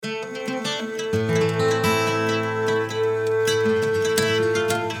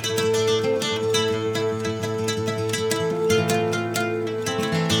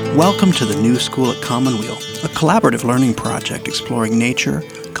Welcome to the New School at Commonweal, a collaborative learning project exploring nature,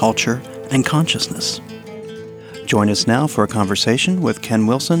 culture, and consciousness. Join us now for a conversation with Ken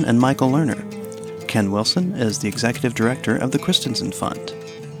Wilson and Michael Lerner. Ken Wilson is the Executive Director of the Christensen Fund.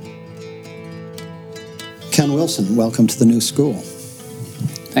 Ken Wilson, welcome to the New School.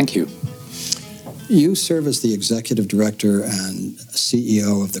 Thank you. You serve as the Executive Director and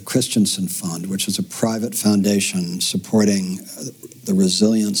CEO of the Christensen Fund, which is a private foundation supporting the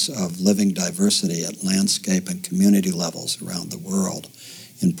resilience of living diversity at landscape and community levels around the world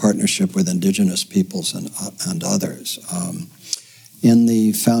in partnership with indigenous peoples and others. In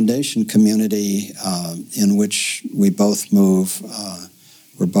the foundation community in which we both move,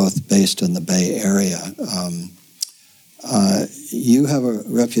 we're both based in the Bay Area. You have a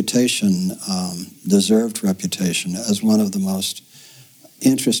reputation, deserved reputation, as one of the most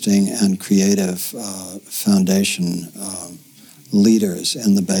interesting and creative foundation leaders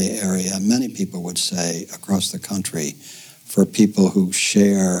in the Bay Area. Many people would say across the country, for people who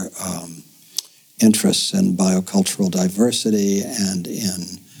share interests in biocultural diversity and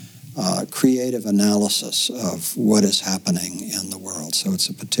in creative analysis of what is happening in the world. So it's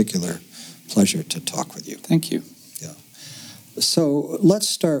a particular pleasure to talk with you. Thank you. Yeah. So let's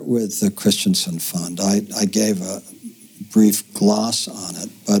start with the Christensen Fund. I gave a brief gloss on it,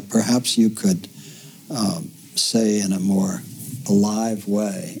 but perhaps you could say in a more alive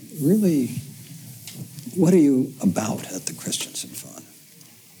way, really, what are you about at the Christensen Fund?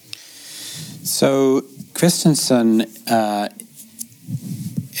 So Christensen,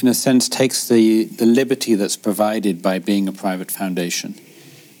 in a sense, takes the liberty that's provided by being a private foundation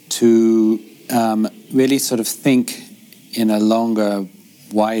to really sort of think in a longer,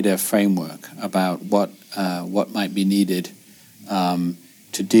 wider framework about what might be needed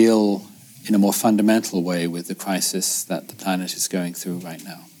to deal in a more fundamental way with the crisis that the planet is going through right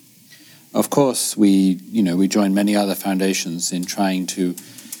now. Of course, we join many other foundations in trying to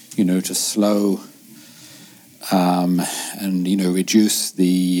slow and reduce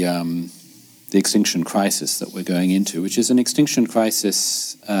the extinction crisis that we're going into, which is an extinction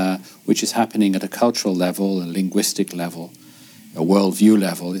crisis which is happening at a cultural level, a linguistic level, a worldview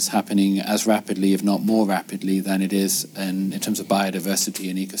level. Is happening as rapidly, if not more rapidly, than it is in terms of biodiversity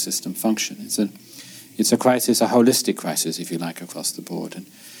and ecosystem function. It's a crisis, a holistic crisis, if you like, across the board. And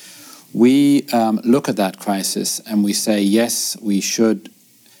we look at that crisis and we say, yes, we should,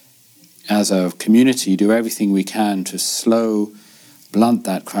 as a community, do everything we can to blunt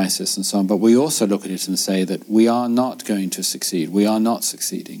that crisis and so on. But we also look at it and say that we are not going to succeed. We are not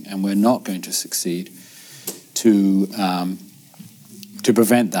succeeding, and we're not going to succeed to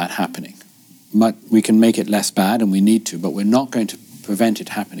prevent that happening. We can make it less bad, and we need to, but we're not going to prevent it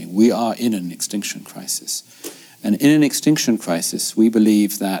happening. We are in an extinction crisis. And in an extinction crisis, we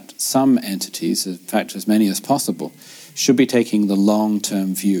believe that some entities, in fact as many as possible, should be taking the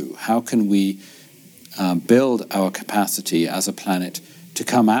long-term view. How can we build our capacity as a planet to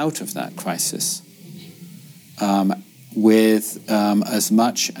come out of that crisis with as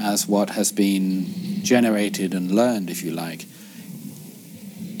much as what has been generated and learned, if you like,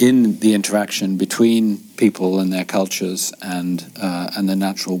 in the interaction between people and their cultures and the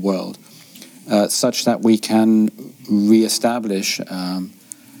natural world, such that we can reestablish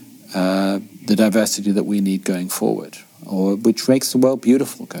the diversity that we need going forward, or which makes the world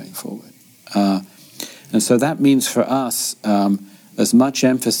beautiful going forward. And so that means for us as much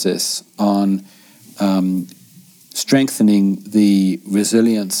emphasis on strengthening the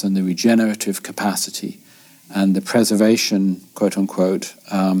resilience and the regenerative capacity and the preservation, quote unquote,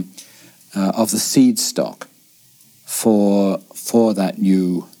 of the seed stock for that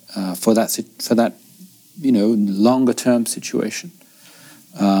new for that longer term situation,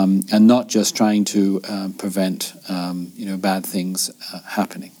 and not just trying to prevent bad things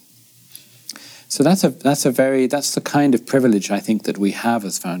happening. So that's the kind of privilege I think that we have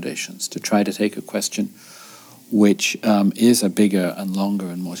as foundations, to try to take a question which is a bigger and longer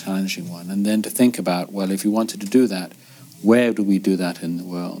and more challenging one, and then to think about, well, if we wanted to do that, where do we do that in the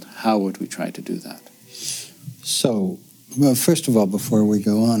world? How would we try to do that? So, well, first of all, before we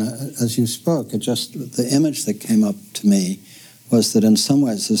go on, as you spoke, the image that came up to me was that in some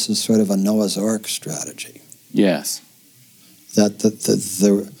ways this is sort of a Noah's Ark strategy. Yes. That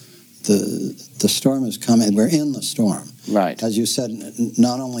the storm is coming. We're in the storm. Right. As you said,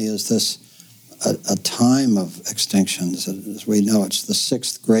 not only is this a time of extinctions, as we know, it's the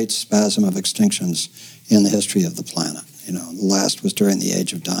sixth great spasm of extinctions in the history of the planet. The last was during the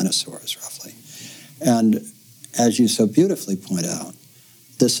age of dinosaurs, roughly. And as you so beautifully point out,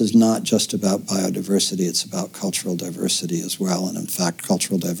 this is not just about biodiversity, it's about cultural diversity as well. And in fact,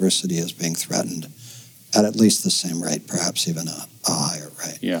 cultural diversity is being threatened at least the same rate, perhaps even a higher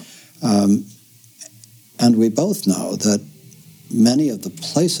rate. Yeah. And we both know that many of the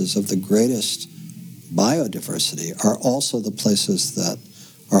places of the greatest biodiversity are also the places that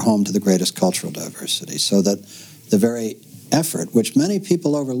are home to the greatest cultural diversity. So that the very effort, which many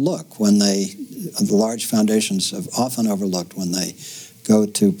people overlook when the large foundations have often overlooked when they go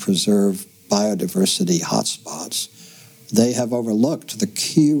to preserve biodiversity hotspots, they have overlooked the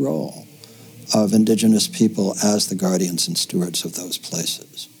key role of indigenous people as the guardians and stewards of those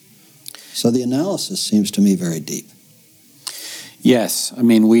places. So the analysis seems to me very deep. Yes, I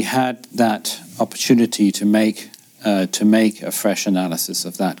mean, we had that opportunity to make a fresh analysis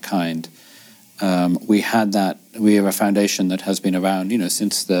of that kind. We have a foundation that has been around,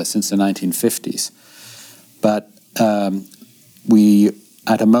 since the 1950s. But we,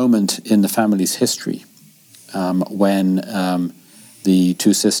 at a moment in the family's history, when the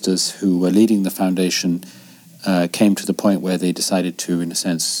two sisters who were leading the foundation came to the point where they decided to, in a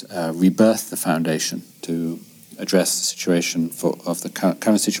sense, rebirth the foundation to address the situation of the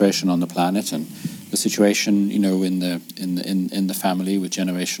current situation on the planet and the situation, in the family with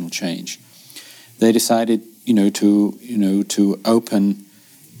generational change. They decided, to open,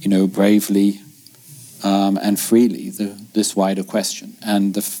 bravely and freely this wider question.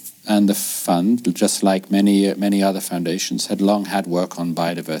 And the fund, just like many other foundations, had long had work on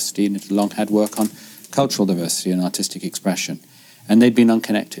biodiversity, and it had long had work on cultural diversity and artistic expression, and they'd been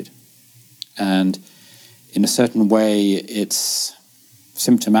unconnected. And in a certain way, it's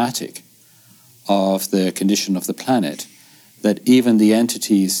symptomatic of the condition of the planet that even the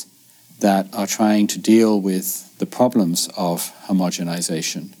entities that are trying to deal with the problems of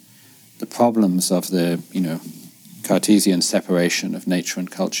homogenization, the problems of the, Cartesian separation of nature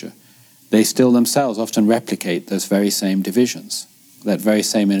and culture, they still themselves often replicate those very same divisions, that very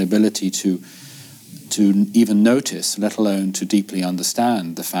same inability to even notice, let alone to deeply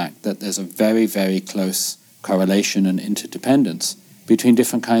understand the fact that there's a very, very close correlation and interdependence between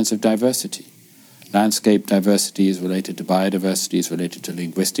different kinds of diversity. Landscape diversity is related to biodiversity, is related to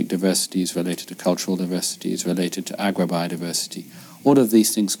linguistic diversity, is related to cultural diversity, is related to agrobiodiversity. All of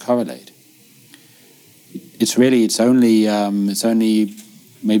these things correlate. It's only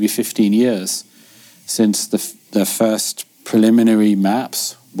maybe 15 years since the first preliminary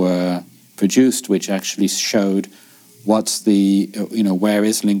maps were produced, which actually showed where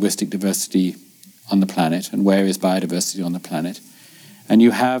is linguistic diversity on the planet and where is biodiversity on the planet. And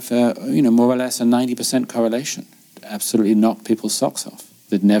you have, more or less a 90% correlation. Absolutely knocked people's socks off.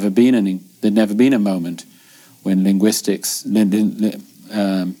 There'd never been a moment when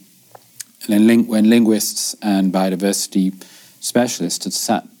when linguists and biodiversity specialists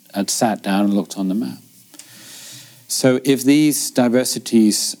had sat down and looked on the map. So if these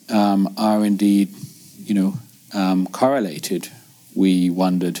diversities are indeed, correlated, we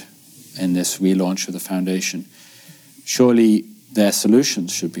wondered in this relaunch of the foundation, surely their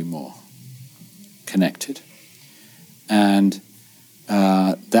solutions should be more connected. And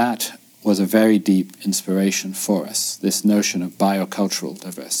that was a very deep inspiration for us, this notion of biocultural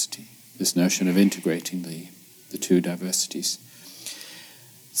diversity, this notion of integrating the two diversities.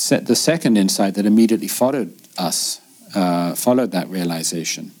 The second insight that immediately followed that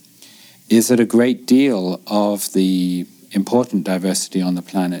realization is that a great deal of the important diversity on the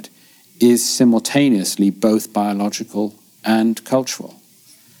planet is simultaneously both biological and cultural.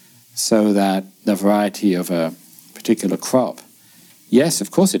 So that the variety of a particular crop, yes,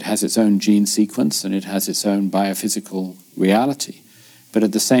 of course it has its own gene sequence and it has its own biophysical reality, but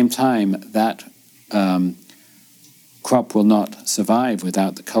at the same time that crop will not survive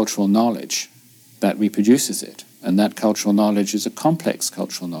without the cultural knowledge that reproduces it. And that cultural knowledge is a complex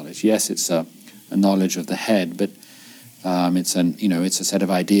cultural knowledge. Yes, it's a knowledge of the head, but it's a set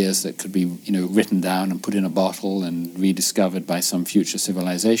of ideas that could be written down and put in a bottle and rediscovered by some future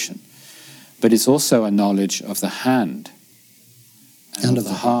civilization. But it's also a knowledge of the hand and of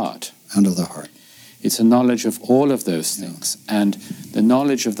the heart. And of the heart. It's a knowledge of all of those things. Yeah. And the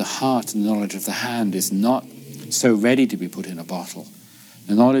knowledge of the heart and the knowledge of the hand is not so ready to be put in a bottle.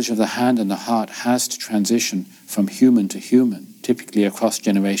 The knowledge of the hand and the heart has to transition from human to human, typically across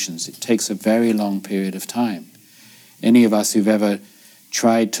generations. It takes a very long period of time. Any of us who've ever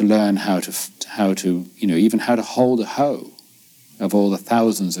tried to learn how to even how to hold a hoe, of all the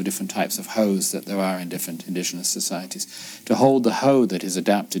thousands of different types of hoes that there are in different indigenous societies, to hold the hoe that is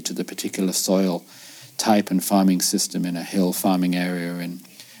adapted to the particular soil type and farming system in a hill farming area in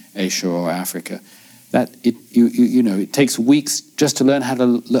Asia or Africa, that it takes weeks just to learn how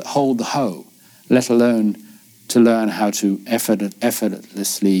to hold the hoe, let alone to learn how to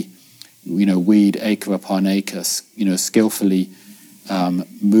effortlessly, weed acre upon acre, skillfully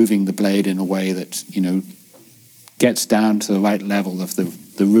moving the blade in a way that, gets down to the right level of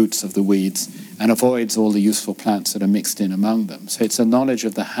the roots of the weeds and avoids all the useful plants that are mixed in among them. So it's a knowledge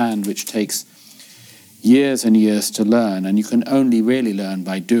of the hand which takes years and years to learn, and you can only really learn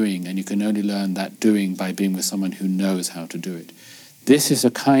by doing, and you can only learn that doing by being with someone who knows how to do it. This is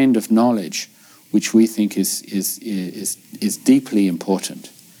a kind of knowledge which we think is deeply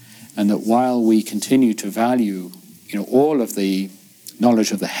important, and that while we continue to value, all of the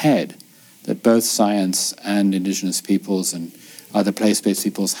knowledge of the head that both science and indigenous peoples and other place-based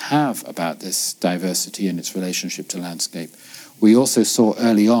peoples have about this diversity and its relationship to landscape, we also saw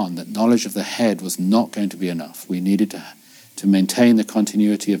early on that knowledge of the head was not going to be enough. We needed to maintain the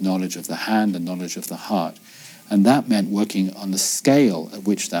continuity of knowledge of the hand and knowledge of the heart. And that meant working on the scale at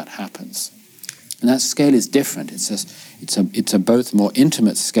which that happens. And that scale is different. It's a both more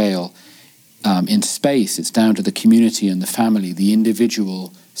intimate scale in space. It's down to the community and the family, the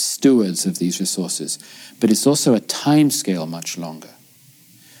individual stewards of these resources. But it's also a time scale much longer.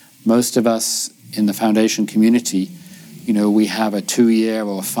 Most of us in the foundation community, we have a 2-year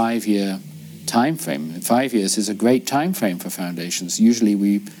or 5-year time frame. 5 years is a great time frame for foundations. Usually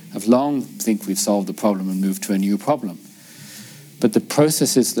we have long think we've solved the problem and moved to a new problem. But the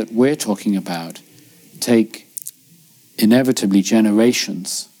processes that we're talking about take inevitably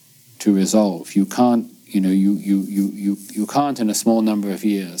generations to resolve. You can't, you can't in a small number of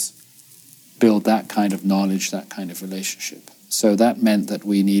years build that kind of knowledge, that kind of relationship. So that meant that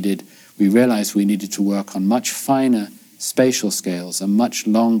we realized we needed to work on much finer spatial scales and much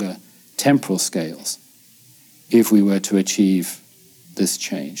longer temporal scales if we were to achieve this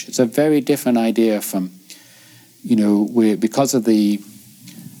change. It's a very different idea from, because of the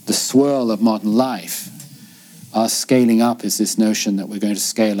swirl of modern life, our scaling up is this notion that we're going to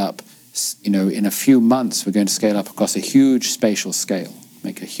scale up, in a few months we're going to scale up across a huge spatial scale,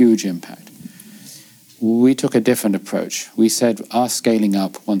 make a huge impact. We took a different approach. We said our scaling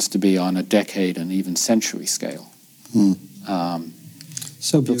up wants to be on a decade and even century scale.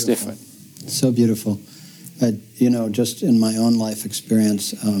 So beautiful. Looks different. So beautiful. Just in my own life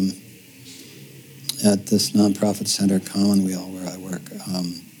experience at this nonprofit center, Commonweal, where I work,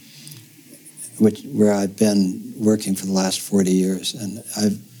 where I've been working for the last 40 years, and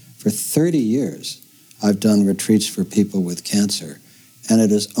for 30 years, I've done retreats for people with cancer. And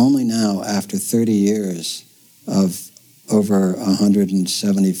it is only now, after 30 years of over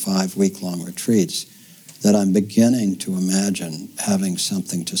 175 week-long retreats, that I'm beginning to imagine having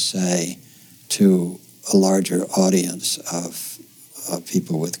something to say to a larger audience of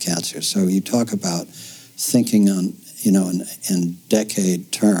people with cancer. So you talk about thinking on, in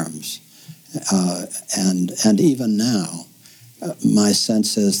decade terms, and even now, my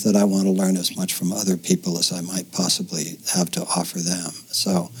sense is that I want to learn as much from other people as I might possibly have to offer them.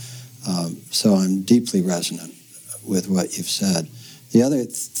 So I'm deeply resonant with what you've said. The other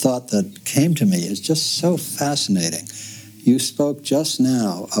thought that came to me is just so fascinating. You spoke just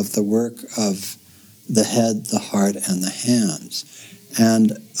now of the work of the head, the heart, and the hands.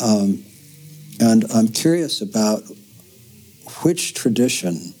 And I'm curious about which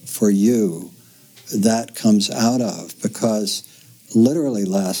tradition for you that comes out of, because literally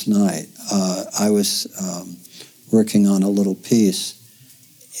last night I was working on a little piece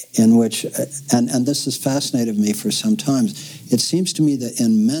in which, and this has fascinated me for some time, it seems to me that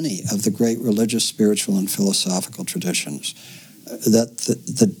in many of the great religious, spiritual, and philosophical traditions, that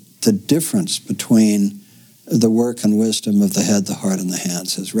the difference between the work and wisdom of the head, the heart, and the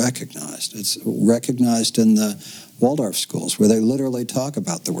hands is recognized. It's recognized in the Waldorf schools, where they literally talk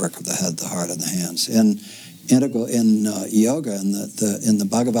about the work of the head, the heart, and the hands. In yoga, in the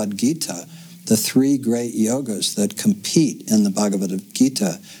Bhagavad Gita, the three great yogas that compete in the Bhagavad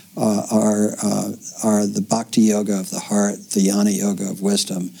Gita are the Bhakti Yoga of the heart, the Jnana Yoga of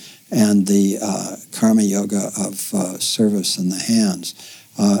wisdom, and the Karma Yoga of service in the hands.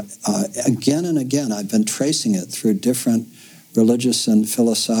 Again and again, I've been tracing it through different religious and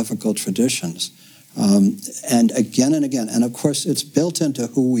philosophical traditions. And again and again. And of course, it's built into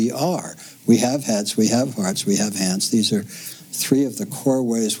who we are. We have heads, we have hearts, we have hands. These are three of the core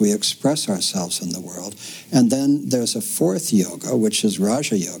ways we express ourselves in the world. And then there's a fourth yoga, which is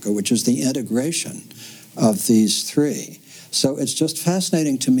Raja Yoga, which is the integration of these three. So it's just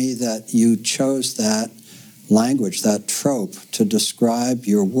fascinating to me that you chose that language, that trope, to describe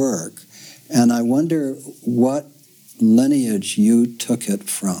your work. And I wonder what lineage you took it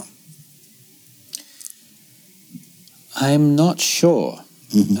from. I'm not sure.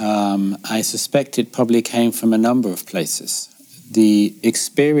 I suspect it probably came from a number of places. The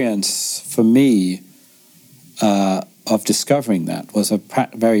experience for me of discovering that was a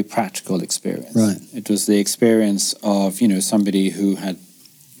very practical experience. Right. It was the experience of, somebody who had,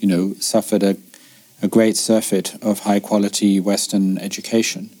 suffered a great surfeit of high-quality Western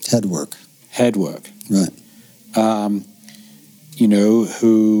education. Head work. Right.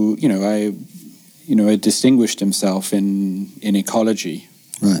 Who, had distinguished himself in ecology.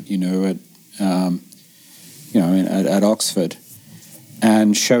 Right. At Oxford,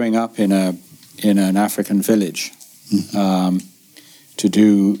 and showing up in an African village to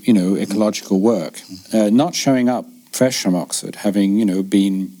do, ecological work. Not showing up fresh from Oxford, having,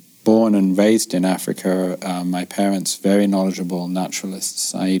 been born and raised in Africa. My parents, very knowledgeable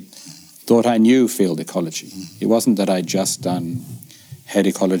naturalists. I thought I knew field ecology. It wasn't that I'd just done head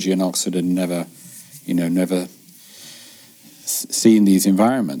ecology in Oxford and never seen these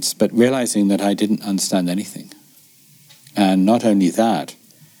environments, but realizing that I didn't understand anything. And not only that,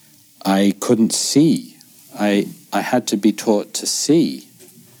 I couldn't see. I had to be taught to see.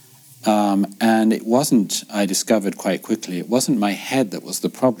 And it wasn't, I discovered quite quickly, it wasn't my head that was the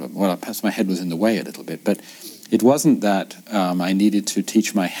problem. Well, perhaps my head was in the way a little bit, but it wasn't that I needed to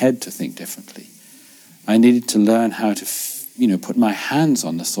teach my head to think differently. I needed to learn how to, put my hands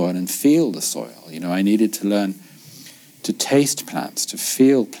on the soil and feel the soil. I needed to learn to taste plants, to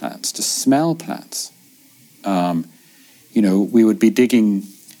feel plants, to smell plants. We would be digging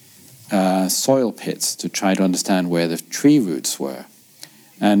soil pits to try to understand where the tree roots were.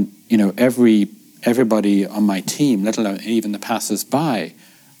 And, everybody on my team, let alone even the passers-by,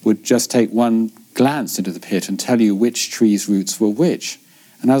 would just take one glance into the pit and tell you which tree's roots were which.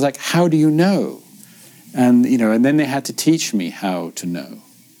 And I was like, how do you know? And, and then they had to teach me how to know,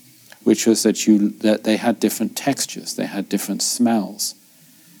 which was that they had different textures, they had different smells.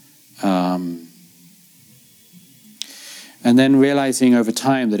 And then realizing over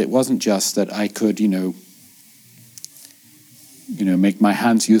time that it wasn't just that I could, make my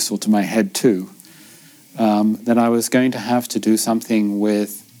hands useful to my head too, that I was going to have to do something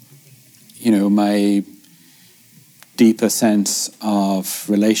with, my deeper sense of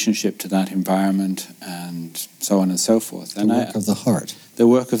relationship to that environment and so on and so forth. The work of the heart. The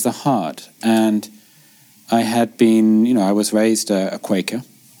work of the heart. And I had been, I was raised a Quaker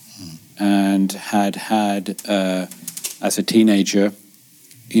and had as a teenager,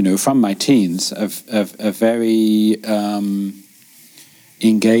 from my teens, a very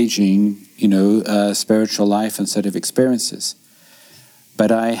engaging, spiritual life and set of experiences.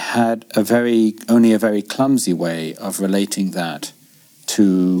 But I had only a very clumsy way of relating that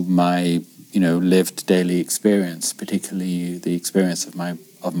to my, lived daily experience, particularly the experience of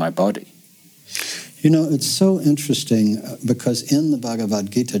my body. It's so interesting because in the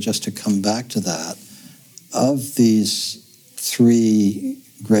Bhagavad Gita, just to come back to that, of these three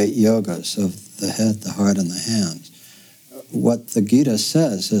great yogas of the head, the heart, and the hands, what the Gita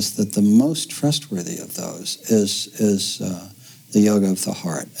says is that the most trustworthy of those is the yoga of the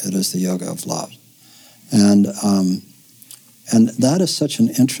heart. It is the yoga of love. And that is such an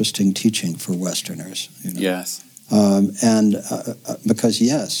interesting teaching for Westerners. Yes. Because,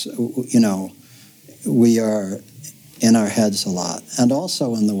 yes, we are in our heads a lot. And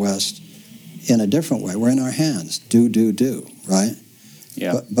also in the West, in a different way, we're in our hands. Do, right?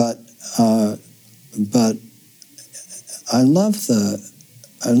 Yeah. But I love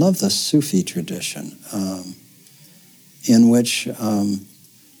the Sufi tradition, in which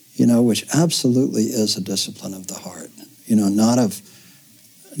which absolutely is a discipline of the heart. Not of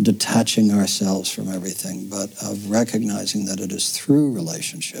detaching ourselves from everything, but of recognizing that it is through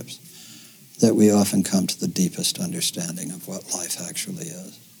relationships that we often come to the deepest understanding of what life actually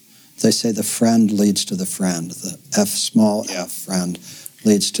is. They say the friend leads to the friend, the f friend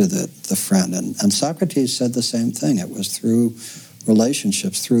leads to the friend. And Socrates said the same thing. It was through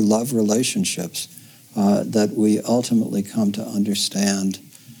relationships, through love relationships, that we ultimately come to understand,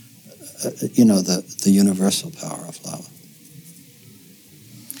 the universal power of love.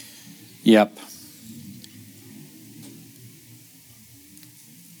 Yep.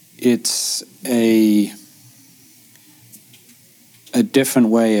 It's a different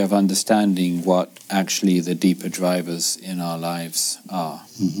way of understanding what actually the deeper drivers in our lives are.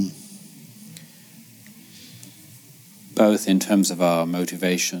 Mm-hmm. Both in terms of our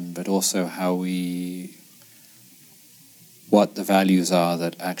motivation, but also what the values are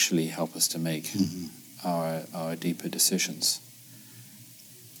that actually help us to make our deeper decisions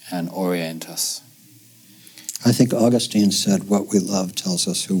and orient us. I think Augustine said, what we love tells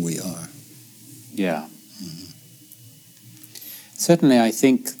us who we are. Yeah. Certainly, I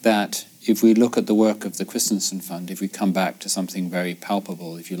think that if we look at the work of the Christensen Fund, if we come back to something very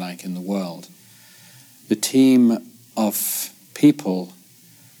palpable, if you like, in the world, the team of people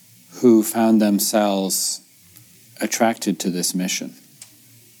who found themselves attracted to this mission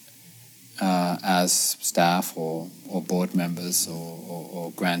as staff or board members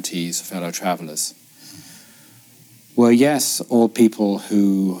or grantees, fellow travelers, were, yes, all people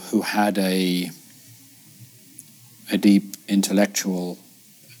who had a deep intellectual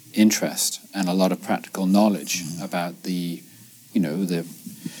interest and a lot of practical knowledge about the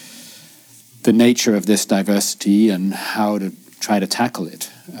nature of this diversity and how to try to tackle it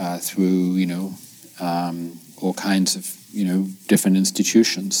through all kinds of different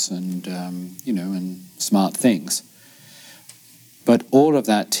institutions and smart things. But all of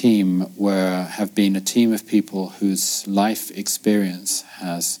that team have been a team of people whose life experience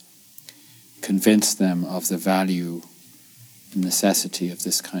has convinced them of the value and necessity of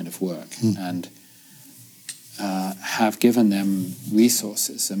this kind of work, and have given them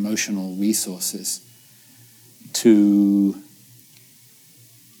resources, emotional resources, to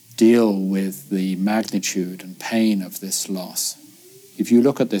deal with the magnitude and pain of this loss. If you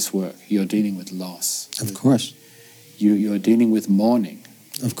look at this work, you're dealing with loss. Of course. You're dealing with mourning.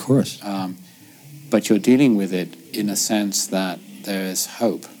 Of course. But you're dealing with it in a sense that there is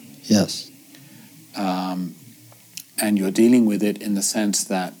hope. Yes. And you're dealing with it in the sense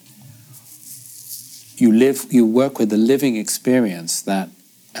that you work with the living experience that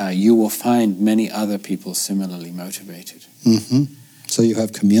you will find many other people similarly motivated. Mm-hmm. So you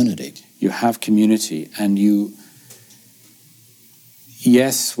have community. You have community, and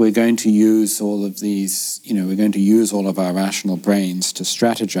yes, we're going to use all of these, we're going to use all of our rational brains to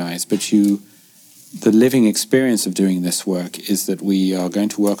strategize, but the living experience of doing this work is that we are going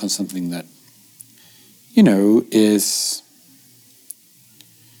to work on something that, is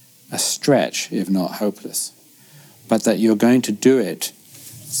a stretch, if not hopeless, but that you're going to do it,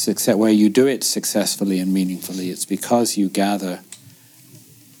 where you do it successfully and meaningfully. It's because you gather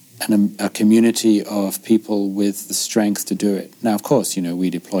a community of people with the strength to do it. Now, of course, we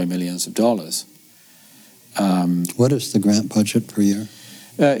deploy millions of dollars. What is the grant budget per year?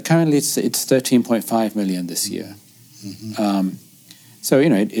 Currently, it's $13.5 million this year. Mm-hmm. So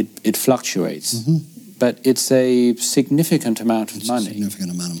it fluctuates, but it's a significant amount of money. Significant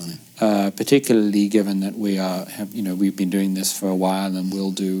amount of money. Particularly given that we've been doing this for a while and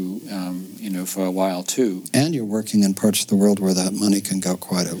will do for a while too. And you're working in parts of the world where that money can go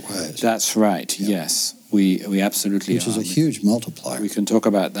quite a ways. That's right. Yeah. Yes, we absolutely Which are. is a huge multiplier. We can talk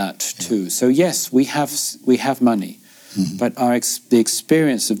about that too. So yes, we have money, but the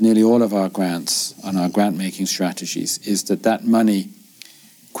experience of nearly all of our grants and our grant making strategies is that money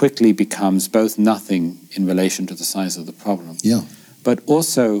quickly becomes both nothing in relation to the size of the problem, but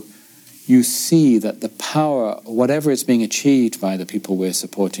also you see that the power, whatever is being achieved by the people we're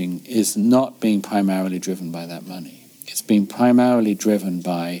supporting, is not being primarily driven by that money. It's being primarily driven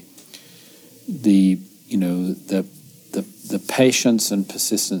by the patience and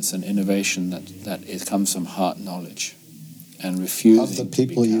persistence and innovation that it comes from heart knowledge and refusing. Of the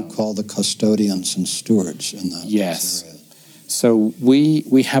people you call the custodians and stewards in that area. So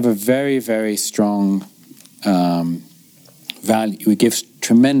we have a very, very strong value. We give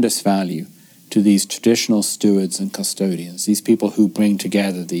tremendous value to these traditional stewards and custodians, these people who bring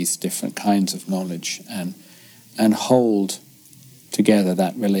together these different kinds of knowledge and hold together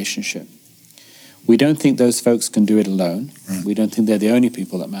that relationship. We don't think those folks can do it alone. Right. We don't think they're the only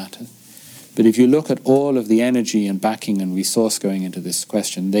people that matter. But if you look at all of the energy and backing and resource going into this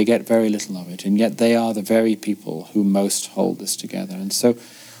question, they get very little of it, and yet they are the very people who most hold this together. And so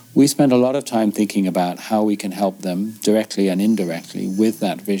we spend a lot of time thinking about how we can help them directly and indirectly with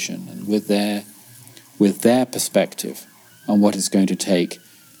that vision and with their perspective on what it's going to take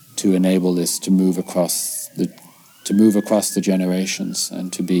to enable this to move across the generations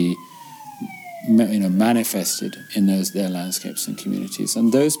and to be manifested in their landscapes and communities.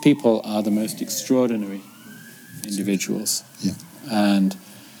 And those people are the most extraordinary individuals. Yeah. And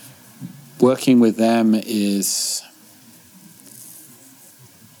working with them is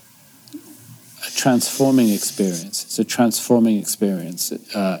a transforming experience. It's a transforming experience.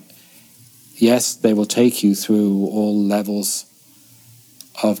 Yes, they will take you through all levels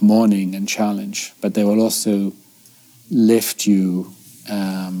of mourning and challenge, but they will also lift you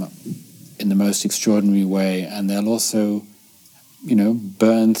in the most extraordinary way, and they'll also,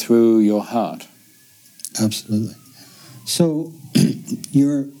 burn through your heart. Absolutely. So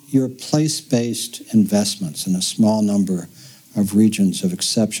your place-based investments in a small number of regions of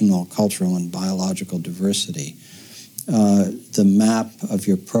exceptional cultural and biological diversity the map of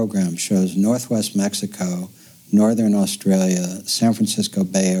your program shows Northwest Mexico, Northern Australia, San Francisco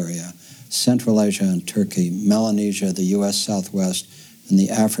Bay Area, Central Asia and Turkey, Melanesia, the U.S. Southwest, and the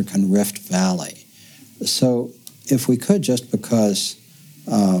African Rift Valley. So if we could, just because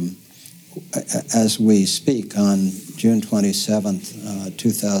as we speak on June 27th,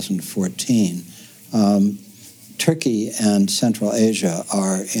 2014, Turkey and Central Asia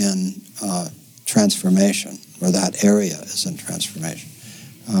are in transformation, or that area is in transformation.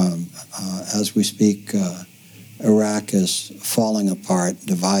 As we speak, Iraq is falling apart,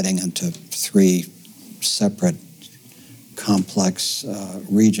 dividing into three separate complex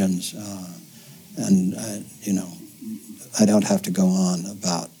regions. And I don't have to go on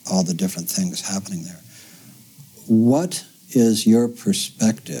about all the different things happening there. What is your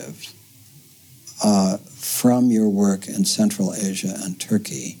perspective from your work in Central Asia and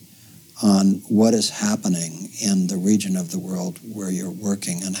Turkey on what is happening in the region of the world where you're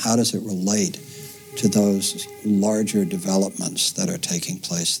working, and how does it relate to those larger developments that are taking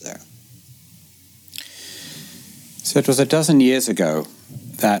place there? So it was a dozen years ago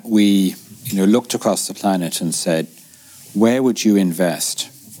that we looked across the planet and said, where would you invest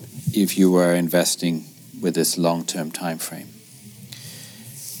if you were investing with this long-term time frame?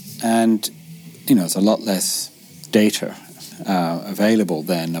 And there's a lot less data available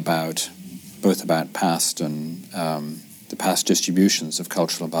then about past and the past distributions of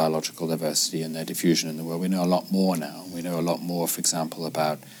cultural and biological diversity and their diffusion in the world. We know a lot more now. We know a lot more, for example,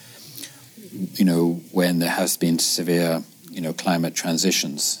 about when there has been severe climate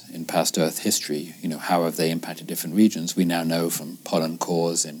transitions in past Earth history. How have they impacted different regions? We now know from pollen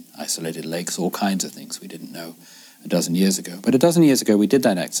cores in isolated lakes, all kinds of things we didn't know a dozen years ago. But a dozen years ago, we did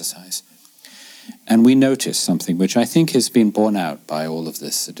that exercise. And we noticed something which I think has been borne out by all of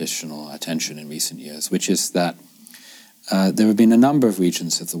this additional attention in recent years, which is that there have been a number of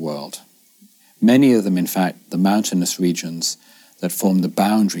regions of the world, many of them, in fact, the mountainous regions that form the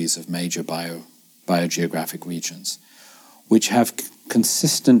boundaries of major biogeographic regions, which have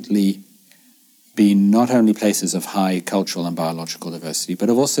consistently been not only places of high cultural and biological diversity, but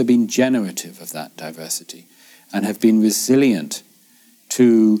have also been generative of that diversity and have been resilient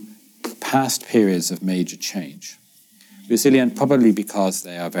to past periods of major change. Resilient probably because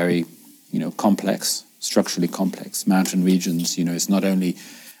they are very, complex, structurally complex. Mountain regions, it's not only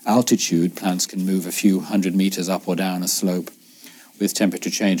altitude, plants can move a few hundred meters up or down a slope with temperature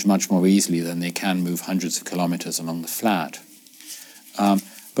change much more easily than they can move hundreds of kilometers along the flat.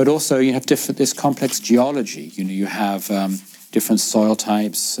 But also you have this complex geology. You have different soil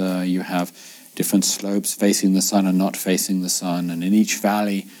types, you have different slopes facing the sun and not facing the sun, and in each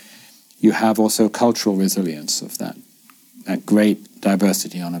valley you have also cultural resilience of that great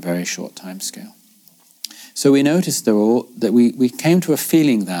diversity on a very short time scale. So we noticed that we came to a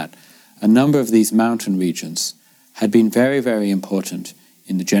feeling that a number of these mountain regions had been very, very important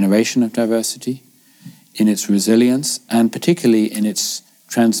in the generation of diversity, in its resilience, and particularly in its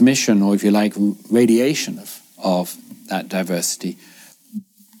transmission, or if you like, radiation of that diversity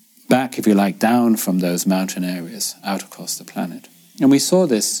back, if you like, down from those mountain areas out across the planet. And we saw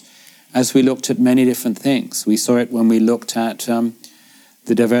this as we looked at many different things. We saw it when we looked at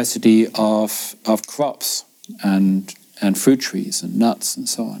the diversity of crops and fruit trees and nuts and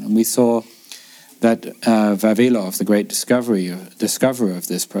so on. And we saw that Vavilov, the great discoverer of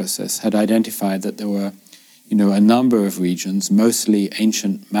this process, had identified that there were a number of regions, mostly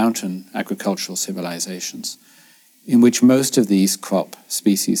ancient mountain agricultural civilizations, in which most of these crop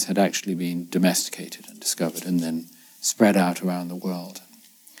species had actually been domesticated and discovered and then spread out around the world.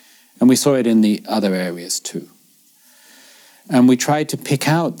 And we saw it in the other areas too. And we tried to pick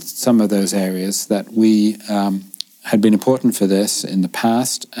out some of those areas that we had been important for this in the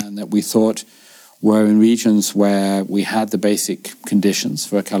past and that we thought were in regions where we had the basic conditions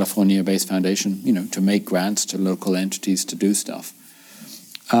for a California-based foundation, to make grants to local entities to do stuff.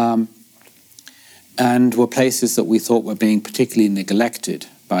 And were places that we thought were being particularly neglected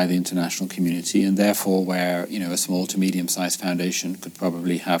by the international community, and therefore where a small to medium-sized foundation could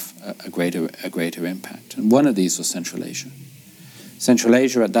probably have a greater impact. And one of these was Central Asia. Central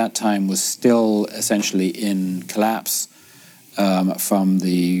Asia at that time was still essentially in collapse from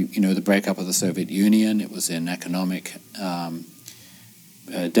the breakup of the Soviet Union. It was in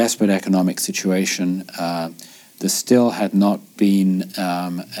desperate economic situation. There still had not been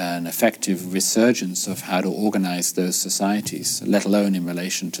an effective resurgence of how to organize those societies, let alone in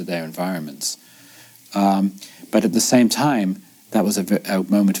relation to their environments. But at the same time, that was a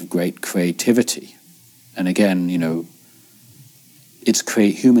moment of great creativity. And again, it's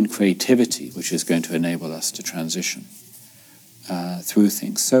human creativity which is going to enable us to transition through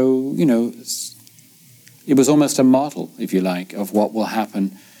things. So, it was almost a model, if you like, of what will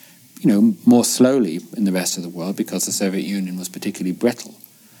happen, more slowly in the rest of the world, because the Soviet Union was particularly brittle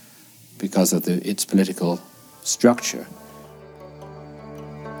because of its political structure.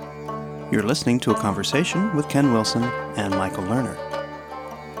 You're listening to a conversation with Ken Wilson and Michael Lerner.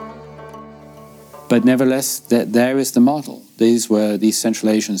 But nevertheless, there is the model. These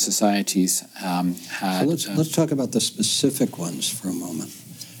Central Asian societies had. So let's talk about the specific ones for a moment.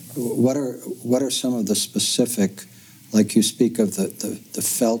 What are some of the specific, like you speak of the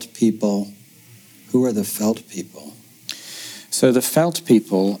Felt people? Who are the Felt people? So the Felt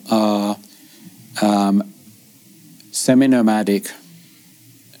people are semi-nomadic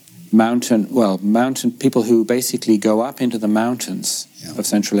mountain people who basically go up into the mountains of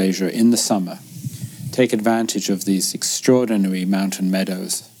Central Asia in the summer, take advantage of these extraordinary mountain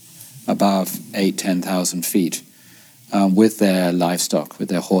meadows above 8,000-10,000 feet with their livestock, with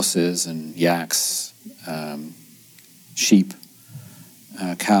their horses and yaks, sheep,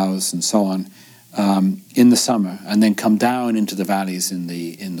 cows, and so on, in the summer, and then come down into the valleys in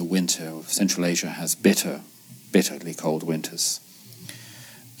the winter. Central Asia has bitterly cold winters.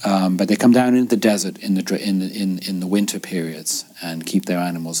 But they come down into the desert in the winter periods and keep their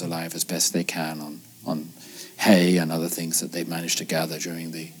animals alive as best they can on hay and other things that they manage to gather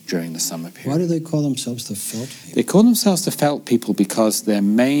during the summer period. Why do they call themselves the Felt people? They call themselves the Felt people because their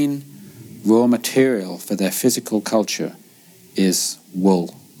main raw material for their physical culture is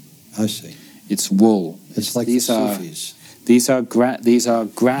wool. I see. It's wool. It's like these Sufis. These are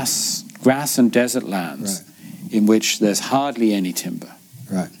grass and desert lands in which there's hardly any timber.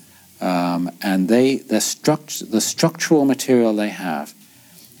 Right. And the structural material they have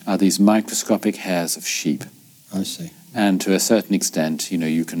are these microscopic hairs of sheep. I see. And to a certain extent,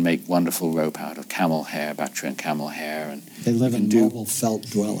 you can make wonderful rope out of camel hair, Bactrian camel hair, and they live in mobile felt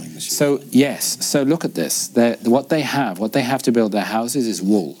dwellings. So yes. So look at this. What they have to build their houses is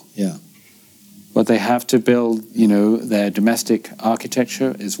wool. Yeah. What they have to build, their domestic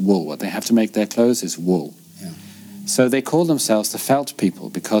architecture is wool. What they have to make their clothes is wool. Yeah. So they call themselves the Felt people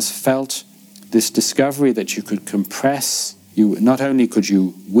because felt, this discovery that you could compress, not only could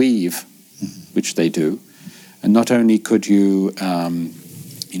you weave, which they do, and not only could you,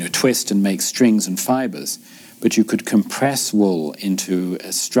 twist and make strings and fibers, but you could compress wool into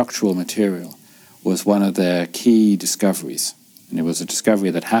a structural material, was one of their key discoveries. And it was a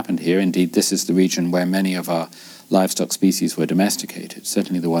discovery that happened here. Indeed, this is the region where many of our livestock species were domesticated.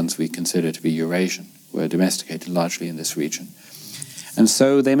 Certainly the ones we consider to be Eurasian were domesticated largely in this region. And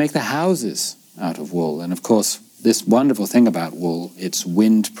so they make the houses out of wool. And of course, this wonderful thing about wool, it's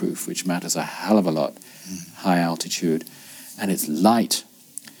windproof, which matters a hell of a lot, high altitude, and it's light.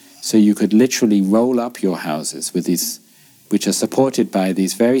 So you could literally roll up your houses with these, which are supported by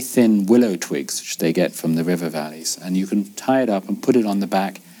these very thin willow twigs, which they get from the river valleys, and you can tie it up and put it on the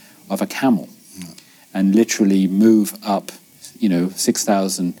back of a camel and literally move up,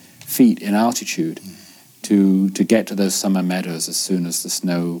 6,000 feet in altitude to get to those summer meadows as soon as the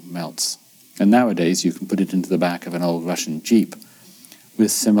snow melts. And nowadays you can put it into the back of an old Russian Jeep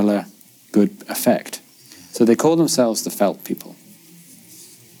with similar good effect. So they call themselves the Felt people.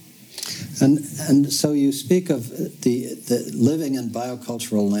 And so you speak of the living in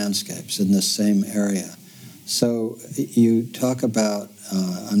biocultural landscapes in this same area. So you talk about,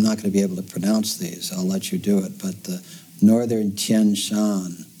 I'm not going to be able to pronounce these, I'll let you do it, but the northern Tian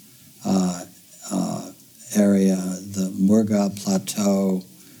Shan area, the Murga Plateau,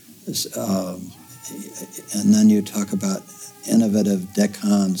 and then you talk about innovative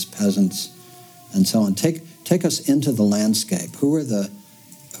Deccans, peasants, and so on. Take us into the landscape. Who are the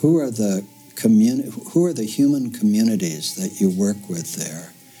human communities that you work with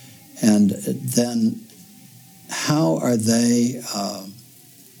there, and then how are they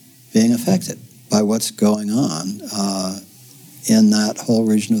being affected by what's going on in that whole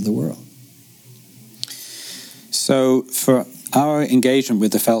region of the world? So for our engagement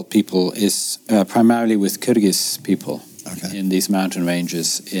with the Felt people is primarily with Kyrgyz people in these mountain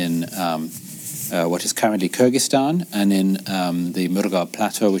ranges in what is currently Kyrgyzstan and in the Murga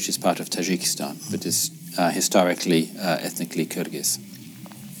Plateau, which is part of Tajikistan, but is historically, ethnically Kyrgyz.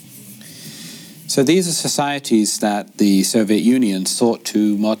 So these are societies that the Soviet Union sought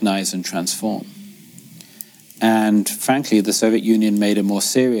to modernize and transform. And frankly, the Soviet Union made a more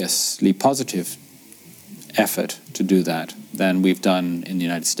seriously positive effort to do that than we've done in the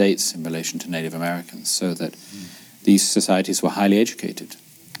United States in relation to Native Americans, so that these societies were highly educated.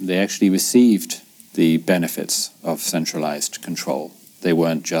 They actually received the benefits of centralized control They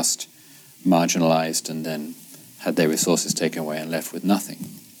weren't just marginalized and then had their resources taken away and left with nothing.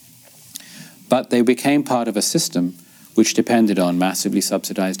 But they became part of a system which depended on massively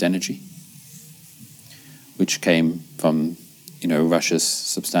subsidized energy, which came from, Russia's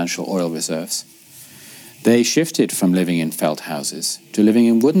substantial oil reserves. They shifted from living in felt houses to living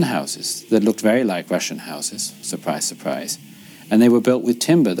in wooden houses that looked very like Russian houses, surprise, surprise. And they were built with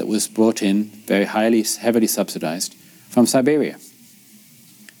timber that was brought in, very heavily subsidized, from Siberia.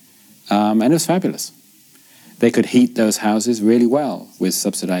 And it was fabulous. They could heat those houses really well with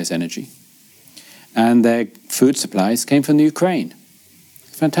subsidized energy. And their food supplies came from the Ukraine.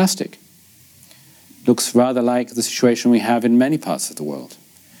 Fantastic. Looks rather like the situation we have in many parts of the world.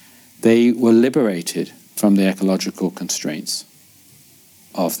 They were liberated from the ecological constraints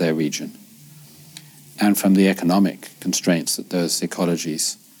of their region and from the economic constraints that those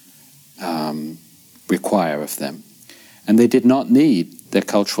ecologies require of them. And they did not need the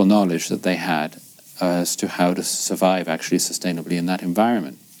cultural knowledge that they had as to how to survive actually sustainably in that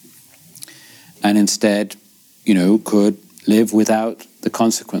environment. And instead, could live without the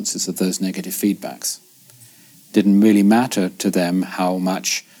consequences of those negative feedbacks. Didn't really matter to them how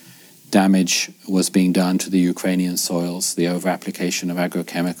much damage was being done to the Ukrainian soils, the over-application of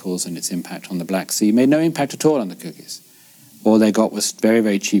agrochemicals and its impact on the Black Sea made no impact at all on the Kyrgyz. All they got was very,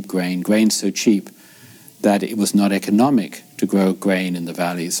 very cheap grain so cheap that it was not economic to grow grain in the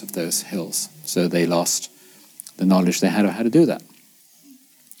valleys of those hills. So they lost the knowledge they had of how to do that.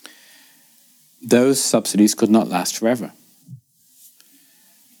 Those subsidies could not last forever.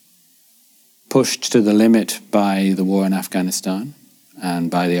 Pushed to the limit by the war in Afghanistan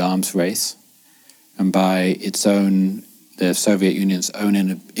and by the arms race and by the Soviet Union's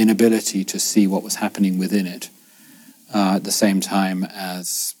own inability to see what was happening within it, at the same time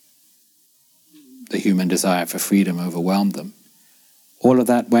as the human desire for freedom overwhelmed them. All of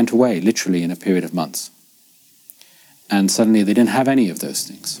that went away, literally in a period of months. And suddenly they didn't have any of those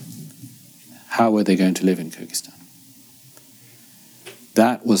things. How were they going to live in Kyrgyzstan?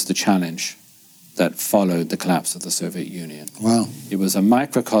 That was the challenge that followed the collapse of the Soviet Union. Wow. It was a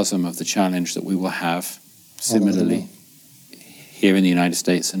microcosm of the challenge that we will have similarly here in the United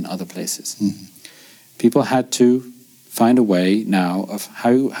States and other places. Mm-hmm. People had to find a way now of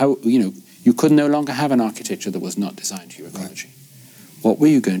how you could no longer have an architecture that was not designed to your ecology. Right. What were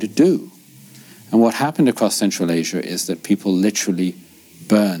you going to do? And what happened across Central Asia is that people literally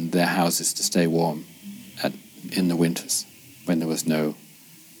burned their houses to stay warm in the winters when there was no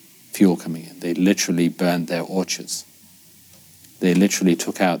fuel coming in. They literally burned their orchards. They literally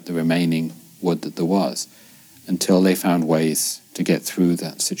took out the remaining wood that there was until they found ways to get through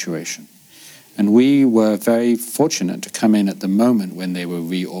that situation. And we were very fortunate to come in at the moment when they were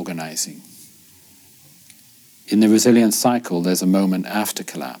reorganizing. In the resilience cycle, there's a moment after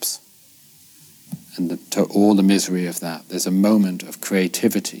collapse. And to all the misery of that, there's a moment of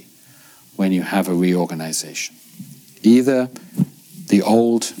creativity when you have a reorganization. Either the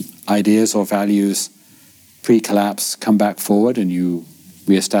old ideas or values pre-collapse come back forward and you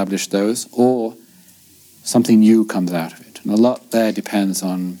reestablish those, or something new comes out of it. And a lot there depends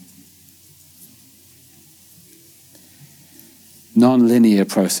on non-linear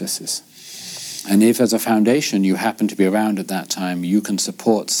processes. And if as a foundation you happen to be around at that time, you can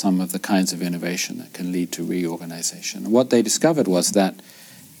support some of the kinds of innovation that can lead to reorganization. And what they discovered was that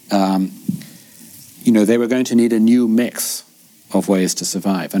they were going to need a new mix of ways to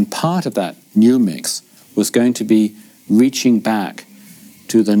survive. And part of that new mix was going to be reaching back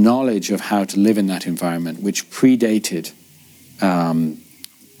to the knowledge of how to live in that environment, which predated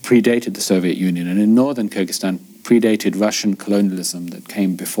the Soviet Union, and in northern Kyrgyzstan predated Russian colonialism that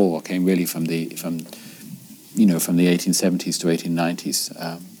came really from the 1870s to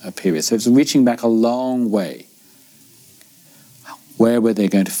 1890s period. So it was reaching back a long way. Where were they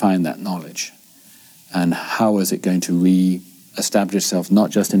going to find that knowledge? And how was it going to re-establish itself,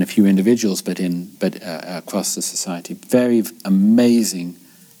 not just in a few individuals, but across the society? Very amazing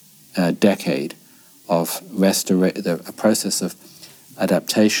decade of a process of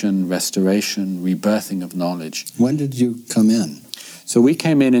adaptation, restoration, rebirthing of knowledge. When did you come in? So we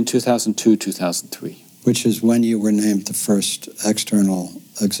came in 2002, 2003. Which is when you were named the first external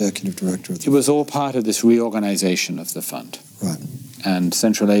executive director of the fund. It was all part of this reorganization of the fund. Right. And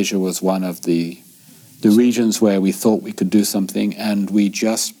Central Asia was one of the regions where we thought we could do something, and we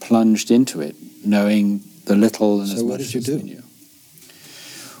just plunged into it, knowing the little and as much as we knew.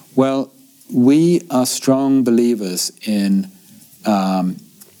 Well, we are strong believers in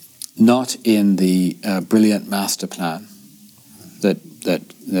not in the brilliant master plan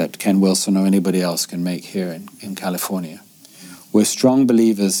that Ken Wilson or anybody else can make here in California. We're strong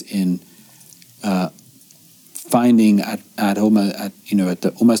believers in finding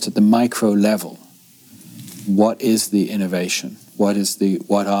almost at the micro level what is the innovation, who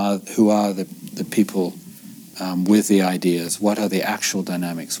are the people with the ideas, what are the actual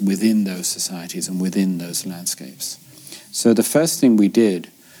dynamics within those societies and within those landscapes. So the first thing we did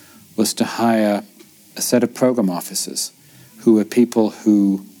was to hire a set of program officers who were people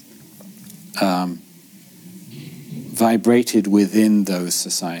who vibrated within those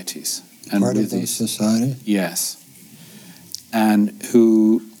societies. And part of those societies? Yes. And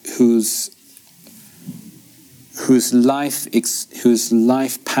whose life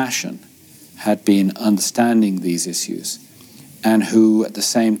passion had been understanding these issues, and who at the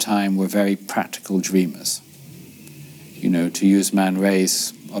same time were very practical dreamers. You know, to use Man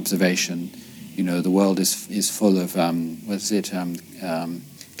Ray's observation, you know, the world is full of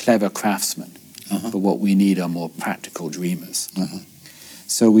clever craftsmen, but what we need are more practical dreamers.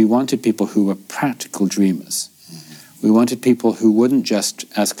 So we wanted people who were practical dreamers. We wanted people who wouldn't just,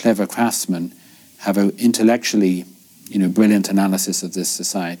 as clever craftsmen, have an intellectually, brilliant analysis of this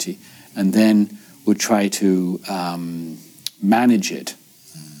society, and then would try to manage it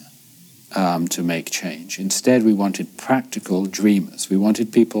to make change. Instead, we wanted practical dreamers. We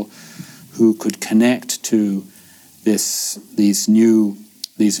wanted people who could connect to these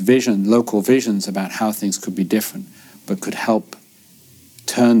local visions about how things could be different, but could help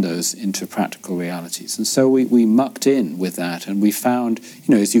turn those into practical realities. And so we mucked in with that, and we found,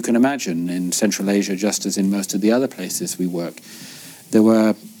 as you can imagine, in Central Asia, just as in most of the other places we work, there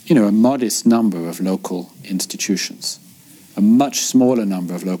were, a modest number of local institutions, a much smaller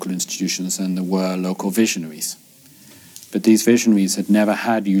number of local institutions than there were local visionaries. But these visionaries had never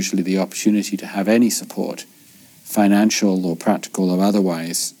had usually the opportunity to have any support, financial or practical or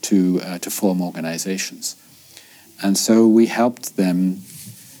otherwise, to form organizations. And so we helped them.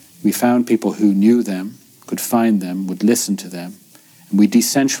 We found people who knew them, could find them, would listen to them, and we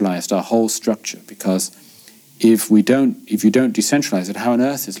decentralized our whole structure, because if you don't decentralize it, how on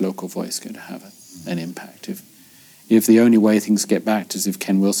earth is local voice going to have an impact? If the only way things get back is if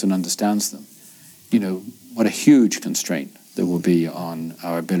Ken Wilson understands them, what a huge constraint there will be on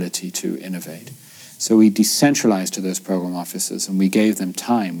our ability to innovate. So we decentralized to those program officers, and we gave them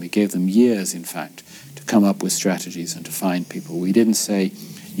time. We gave them years, in fact, to come up with strategies and to find people. We didn't say,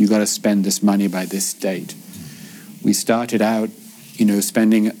 you got to spend this money by this date. We started out,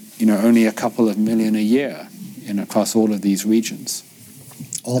 spending, only a couple of million a year across all of these regions.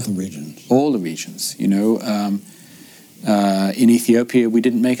 All the regions. All the regions. In Ethiopia, we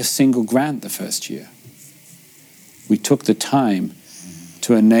didn't make a single grant the first year. We took the time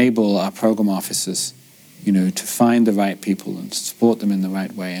to enable our program officers, to find the right people and support them in the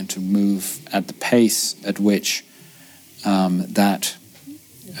right way, and to move at the pace at which that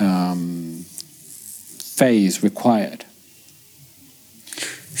phase required.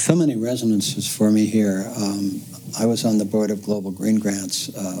 So many resonances for me here. I was on the board of Global Green Grants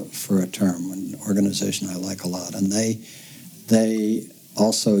for a term, an organization I like a lot, and they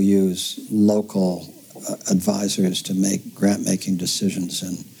also use local advisors to make grant-making decisions,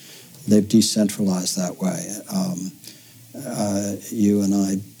 and they've decentralized that way. You and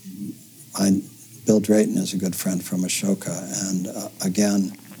I, Bill Drayton is a good friend from Ashoka, and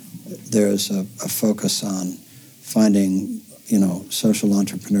again, there's a focus on finding, social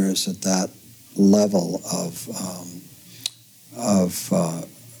entrepreneurs at that level of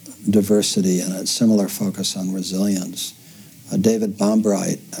diversity, and a similar focus on resilience. David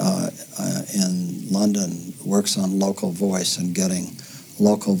Bombright in London works on local voice and getting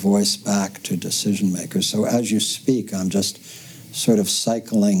local voice back to decision makers. So as you speak, I'm just sort of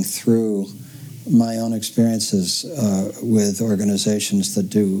cycling through my own experiences with organizations that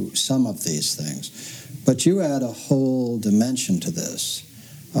do some of these things. But you add a whole dimension to this,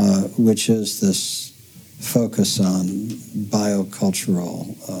 which is this focus on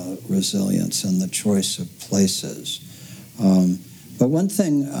biocultural resilience and the choice of places. But one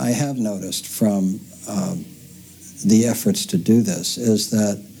thing I have noticed from the efforts to do this is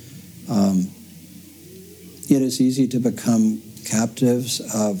that it is easy to become captives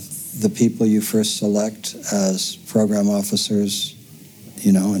of the people you first select as program officers,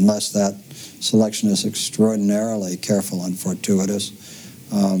 unless that selection is extraordinarily careful and fortuitous.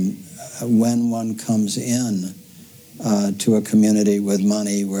 When one comes in to a community with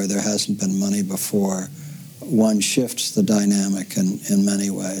money where there hasn't been money before, one shifts the dynamic in many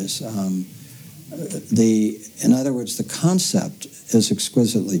ways. In other words, the concept is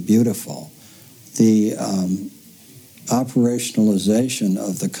exquisitely beautiful. The operationalization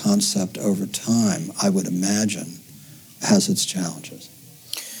of the concept over time, I would imagine, has its challenges.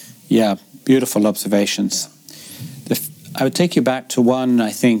 Yeah, beautiful observations. I would take you back to one,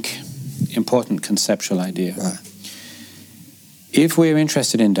 I think, important conceptual idea. Right. If we're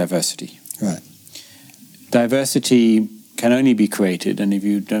interested in diversity, Right. diversity can only be created, and if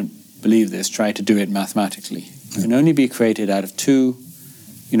you don't believe this, try to do it mathematically. It can only be created out of two,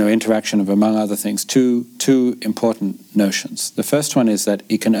 interaction of, among other things, two important notions. The first one is that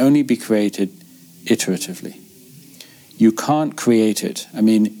it can only be created iteratively. You can't create it. I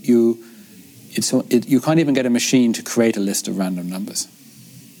mean, you can't even get a machine to create a list of random numbers.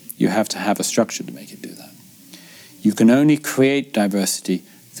 You have to have a structure to make it do that. You can only create diversity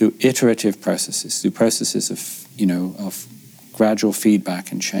through iterative processes, through processes of gradual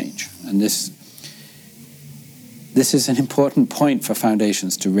feedback and change. And this is an important point for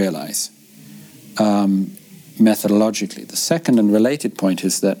foundations to realize methodologically. The second and related point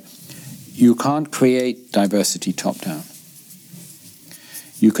is that you can't create diversity top-down.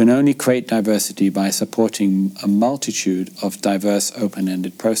 You can only create diversity by supporting a multitude of diverse,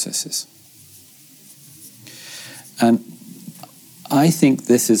 open-ended processes. And I think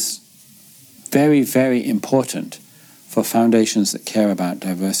this is very, very important for foundations that care about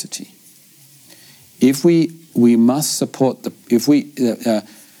diversity. If we must support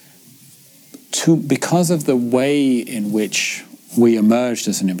because of the way in which we emerged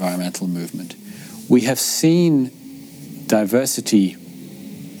as an environmental movement, we have seen diversity,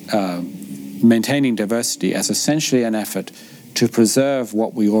 maintaining diversity as essentially an effort to preserve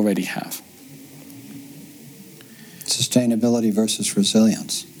what we already have. Sustainability versus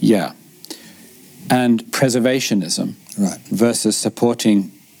resilience. Yeah. And preservationism Right. versus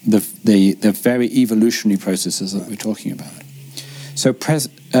supporting the very evolutionary processes that we're talking about. So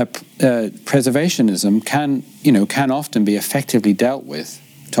preservationism can often be effectively dealt with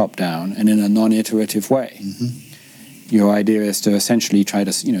top down and in a non-iterative way. Mm-hmm. Your idea is to essentially try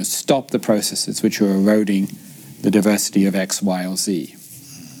to stop the processes which are eroding the diversity of X, Y, or Z.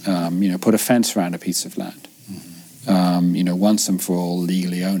 Put a fence around a piece of land. Mm-hmm. Once and for all,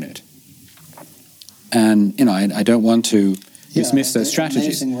 legally own it. And I don't want to dismiss those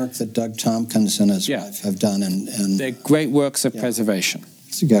strategies. Amazing work that Doug Tompkins and his wife have done, and they're great works of preservation.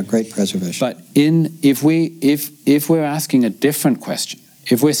 Yeah, great preservation. But if we're asking a different question,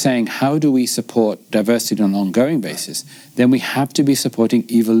 if we're saying how do we support diversity on an ongoing basis, then we have to be supporting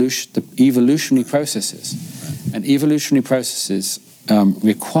the evolutionary processes, and evolutionary processes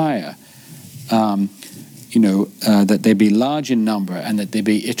require that they be large in number and that they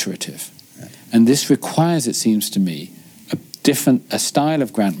be iterative. And this requires, it seems to me, a style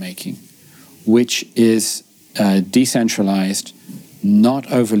of grant making which is decentralized, not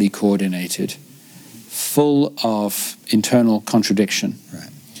overly coordinated, full of internal contradiction,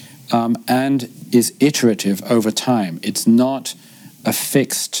 and is iterative over time. It's not a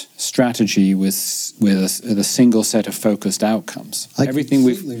fixed strategy with a single set of focused outcomes. Everything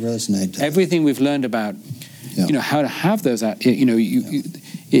we've learned about how to have those out,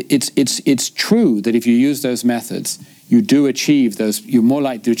 it's true that if you use those methods, you do achieve those, you're more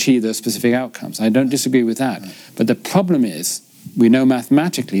likely to achieve those specific outcomes. I don't disagree with that. Right. But the problem is, we know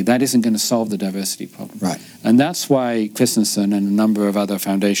mathematically that isn't going to solve the diversity problem. Right. And that's why Christensen and a number of other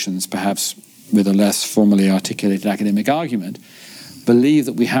foundations, perhaps with a less formally articulated academic argument, believe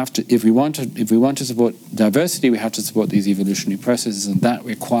that we have to, if we want to support diversity, we have to support these evolutionary processes, and that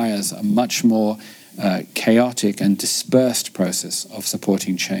requires a much more chaotic and dispersed process of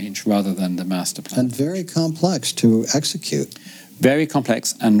supporting change rather than the master plan. And very complex to execute. Very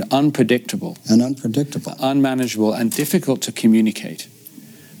complex and unpredictable. Unmanageable and difficult to communicate.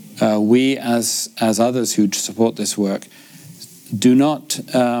 We, as others who support this work, do not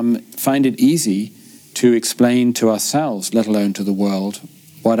find it easy to explain to ourselves, let alone to the world,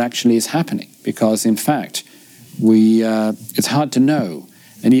 what actually is happening. Because, in fact, it's hard to know.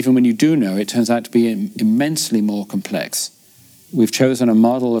 And even when you do know, it turns out to be immensely more complex. We've chosen a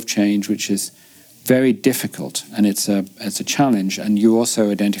model of change which is very difficult, and it's a challenge. And you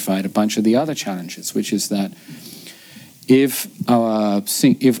also identified a bunch of the other challenges, which is that if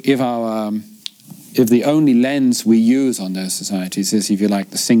the only lens we use on those societies is, if you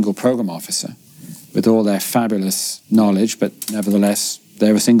like, the single program officer, with all their fabulous knowledge, but nevertheless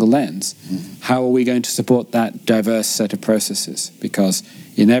they're a single lens, how are we going to support that diverse set of processes? Because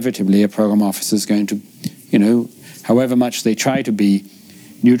inevitably a program officer is going to, however much they try to be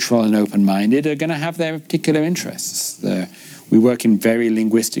neutral and open-minded, are going to have their particular interests. We work in very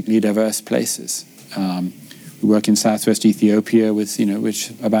linguistically diverse places. We work in southwest Ethiopia with,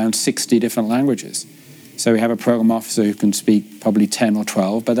 which about 60 different languages. So we have a program officer who can speak probably 10 or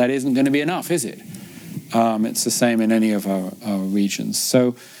 12, but that isn't going to be enough, is it? It's the same in any of our regions.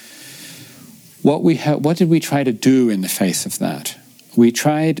 So what did we try to do in the face of that? We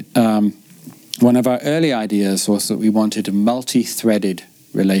tried, one of our early ideas was that we wanted a multi-threaded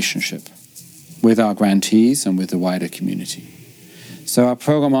relationship with our grantees and with the wider community. So our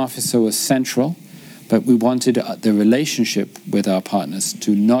program officer was central, but we wanted the relationship with our partners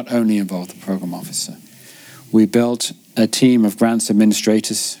to not only involve the program officer. We built a team of grants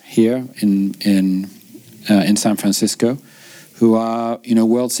administrators here in San Francisco who are,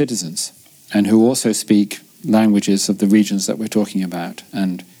 world citizens and who also speak languages of the regions that we're talking about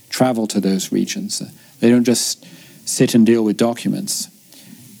and travel to those regions. They don't just sit and deal with documents.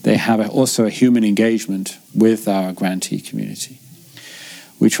 They have also a human engagement with our grantee community.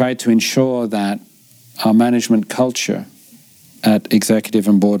 We tried to ensure that our management culture at executive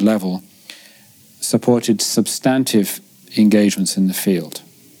and board level supported substantive engagements in the field.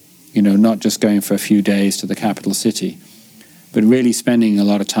 Not just going for a few days to the capital city, but really spending a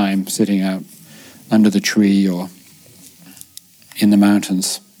lot of time sitting out under the tree or in the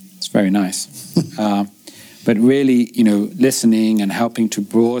mountains. It's very nice. But really, listening and helping to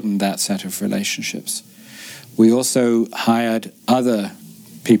broaden that set of relationships. We also hired other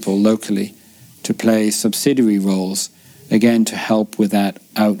people locally to play subsidiary roles, again, to help with that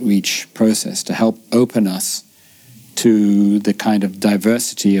outreach process, to help open us to the kind of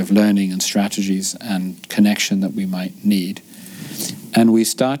diversity of learning and strategies and connection that we might need. And we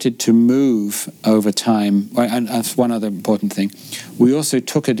started to move over time, and that's one other important thing. We also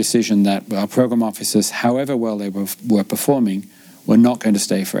took a decision that our program officers, however well they were performing, were not going to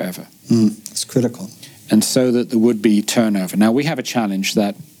stay forever. It's critical. And so that there would be turnover. Now, we have a challenge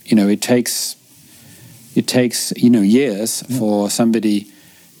that, it takes years for somebody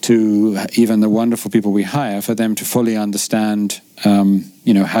to, even the wonderful people we hire, for them to fully understand,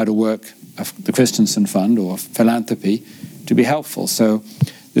 how to work the Christensen Fund or philanthropy to be helpful. So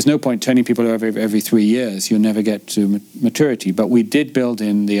there's no point turning people over every 3 years. You'll never get to maturity. But we did build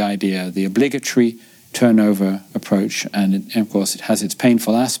in the idea, the obligatory turnover approach, and of course it has its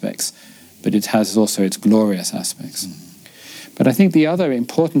painful aspects, but it has also its glorious aspects. But I think the other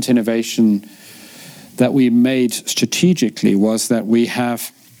important innovation that we made strategically was that we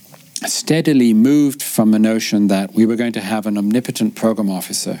have steadily moved from a notion that we were going to have an omnipotent program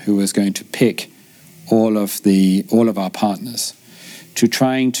officer who was going to pick all of our partners, to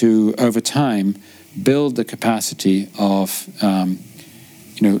trying to, over time, build the capacity of,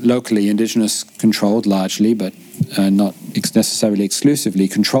 locally indigenous controlled largely, but not necessarily exclusively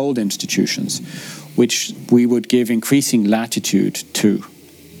controlled institutions, which we would give increasing latitude to,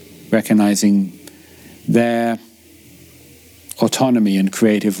 recognizing their autonomy and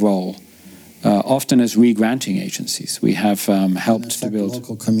creative role, often as re-granting agencies. We have helped to build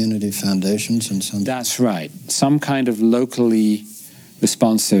local community foundations and some. That's right. Some kind of locally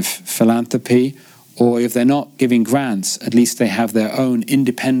responsive philanthropy, or if they're not giving grants, at least they have their own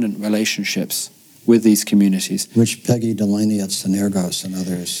independent relationships with these communities. Which Peggy Delaney at Synergos and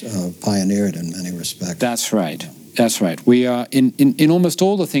others pioneered in many respects. That's right. That's right. We are in almost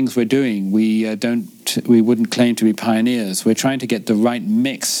all the things we're doing. We wouldn't claim to be pioneers. We're trying to get the right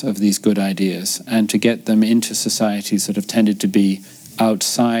mix of these good ideas and to get them into societies that have tended to be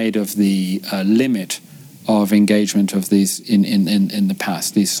outside of the limit of engagement of these in the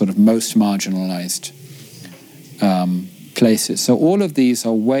past. These sort of most marginalized places. So all of these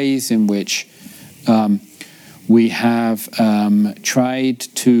are ways in which we have tried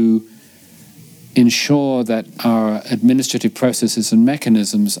to ensure that our administrative processes and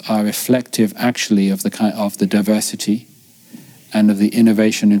mechanisms are reflective actually of the diversity and of the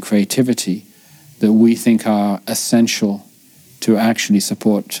innovation and creativity that we think are essential to actually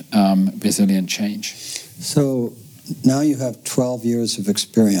support resilient change. So now you have 12 years of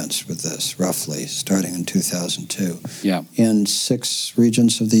experience with this, roughly, starting in 2002. Yeah. In 6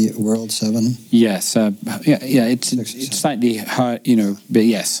 regions of the world, 7? Yes. It's slightly hard, but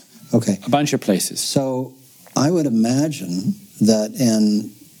yes. Okay. A bunch of places. So I would imagine that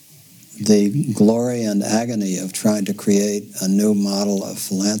in the glory and agony of trying to create a new model of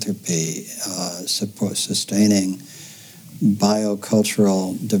philanthropy, sustaining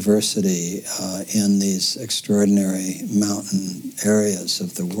biocultural diversity in these extraordinary mountain areas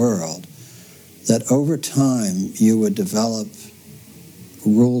of the world, that over time you would develop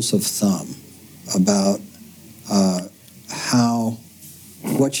rules of thumb about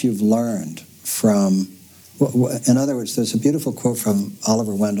what you've learned from, in other words, there's a beautiful quote from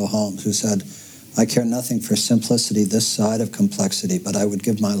Oliver Wendell Holmes who said, "I care nothing for simplicity this side of complexity, but I would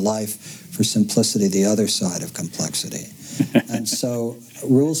give my life for simplicity the other side of complexity." And so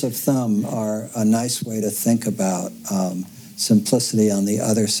rules of thumb are a nice way to think about simplicity on the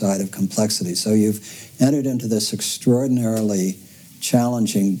other side of complexity. So you've entered into this extraordinarily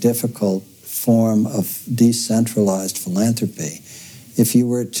challenging, difficult form of decentralized philanthropy. If you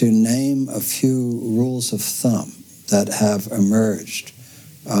were to name a few rules of thumb that have emerged,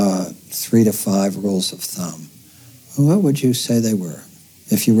 3 to 5 rules of thumb, what would you say they were?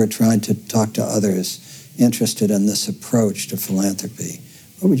 If you were trying to talk to others interested in this approach to philanthropy,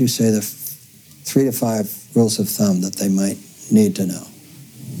 what would you say the 3 to 5 rules of thumb that they might need to know?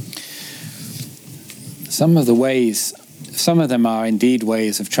 Some of them are indeed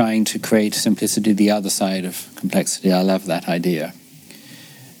ways of trying to create simplicity the other side of complexity. I love that idea.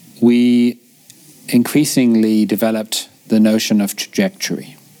 We increasingly developed the notion of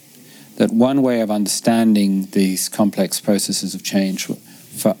trajectory, that one way of understanding these complex processes of change, or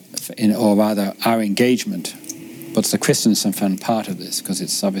rather our engagement, but the Christensen Fund part of this, because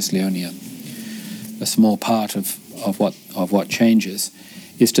it's obviously only a small part of what changes,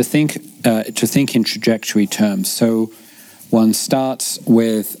 is to think in trajectory terms. So one starts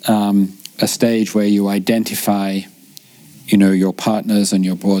with a stage where you identify, your partners and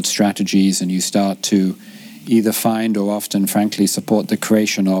your broad strategies, and you start to either find or often, frankly, support the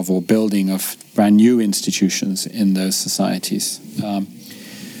creation of or building of brand new institutions in those societies.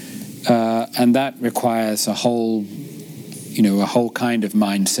 And that requires a whole kind of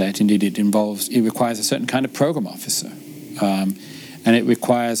mindset. Indeed, it requires a certain kind of program officer. And it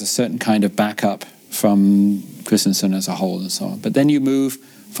requires a certain kind of backup from Christensen as a whole and so on. But then you move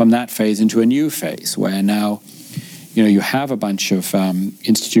from that phase into a new phase where now, you have a bunch of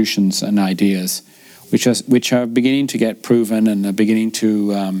institutions and ideas which are beginning to get proven and are beginning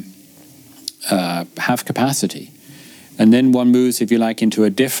to have capacity. And then one moves, if you like, into a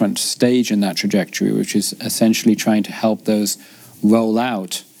different stage in that trajectory, which is essentially trying to help those roll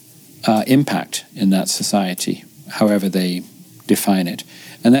out impact in that society, however they define it.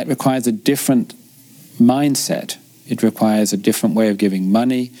 And that requires a different mindset. It requires a different way of giving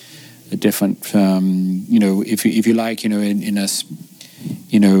money, a different, if you like,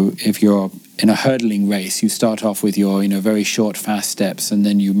 if you're in a hurdling race, you start off with your, very short, fast steps, and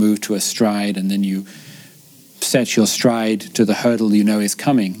then you move to a stride, and then you set your stride to the hurdle is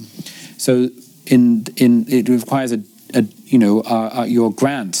coming. So it requires your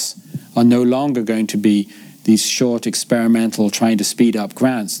grants are no longer going to be these short, experimental, trying to speed up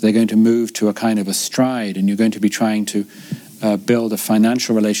grants. They're going to move to a kind of a stride, and you're going to be trying to build a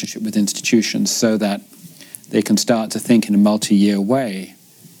financial relationship with institutions so that they can start to think in a multi-year way,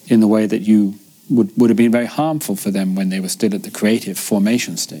 in the way that you would have been very harmful for them when they were still at the creative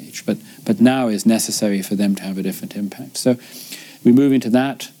formation stage, but now is necessary for them to have a different impact. So we move into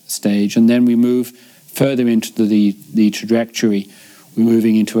that stage, and then we move further into the trajectory. We're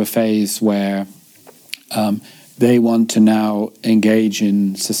moving into a phase where they want to now engage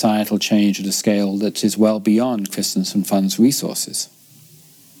in societal change at a scale that is well beyond Christensen Fund's resources.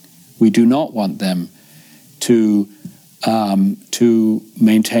 We do not want them to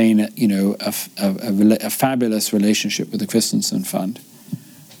maintain, a fabulous relationship with the Christensen Fund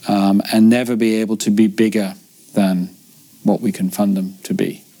and never be able to be bigger than what we can fund them to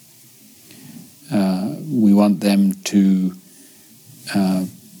be. We want them to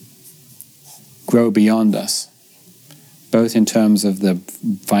grow beyond us, both in terms of the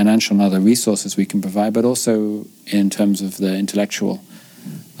financial and other resources we can provide, but also in terms of the intellectual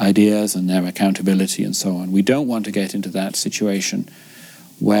ideas and their accountability and so on. We don't want to get into that situation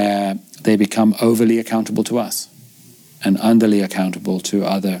where they become overly accountable to us and underly accountable to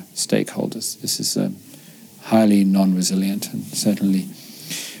other stakeholders. This is highly non-resilient, and certainly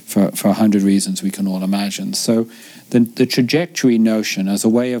for 100 reasons we can all imagine. So the trajectory notion as a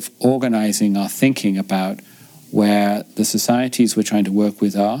way of organizing our thinking about where the societies we're trying to work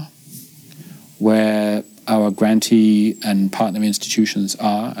with are, where our grantee and partner institutions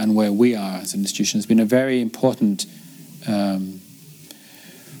are, and where we are as an institution has been a very important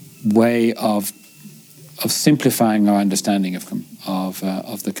way of simplifying our understanding of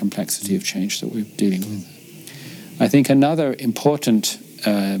the complexity of change that we're dealing with. I think another important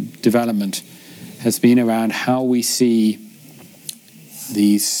development has been around how we see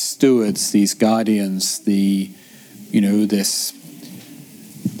these stewards, these guardians, the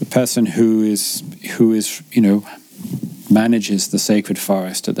person who manages the sacred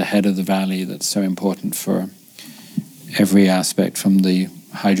forest at the head of the valley that's so important for every aspect, from the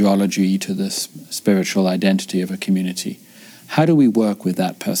hydrology to the spiritual identity of a community. How do we work with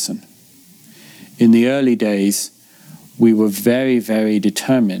that person? In the early days, we were very, very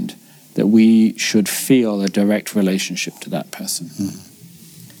determined that we should feel a direct relationship to that person.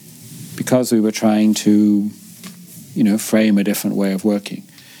 Because we were trying to, frame a different way of working.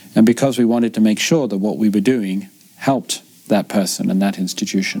 And because we wanted to make sure that what we were doing helped that person and that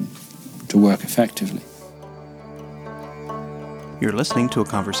institution to work effectively. You're listening to a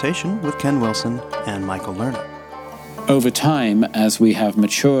conversation with Ken Wilson and Michael Lerner. Over time, as we have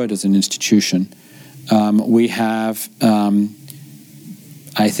matured as an institution, we have,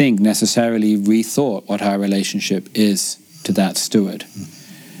 I think, necessarily rethought what our relationship is to that steward.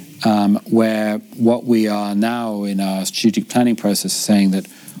 Where what we are now in our strategic planning process is saying that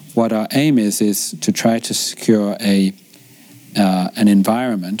what our aim is to try to secure an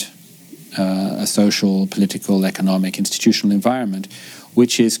environment, a social, political, economic, institutional environment,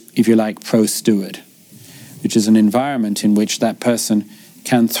 which is, if you like, pro-steward, which is an environment in which that person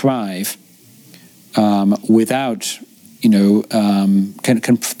can thrive without,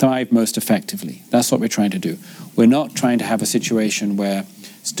 can thrive most effectively. That's what we're trying to do. We're not trying to have a situation where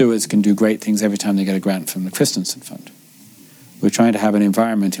stewards can do great things every time they get a grant from the Christensen Fund. We're trying to have an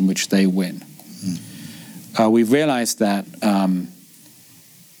environment in which they win. We've realized that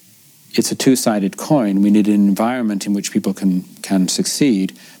it's a two-sided coin. We need an environment in which people can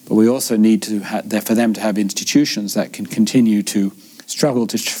succeed, but we also need to for them to have institutions that can continue to struggle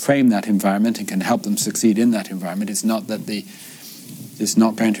to frame that environment and can help them succeed in that environment. It's not that it's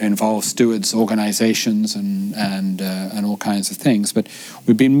not going to involve stewards, organizations, and all kinds of things, but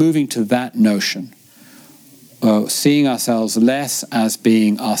we've been moving to that notion, seeing ourselves less as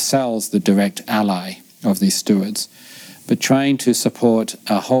being ourselves the direct ally of these stewards, but trying to support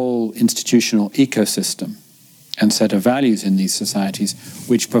a whole institutional ecosystem and set of values in these societies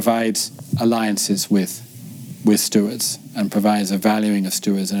which provides alliances with stewards and provides a valuing of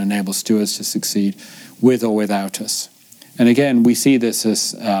stewards and enables stewards to succeed with or without us. And again, we see this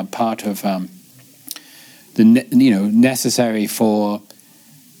as part of necessary for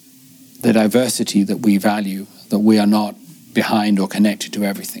the diversity that we value, that we are not behind or connected to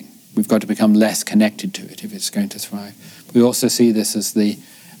everything. We've got to become less connected to it if it's going to thrive. We also see this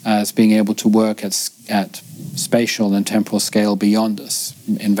as being able to work at spatial and temporal scale beyond us,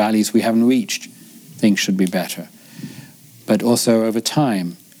 in values we haven't reached. Things should be better. But also over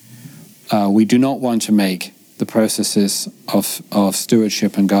time, we do not want to make the processes of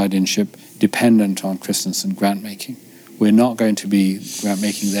stewardship and guardianship dependent on Christensen grant-making. We're not going to be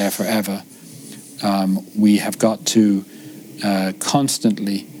grant-making there forever. We have got to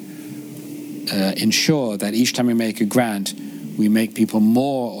constantly ensure that each time we make a grant, we make people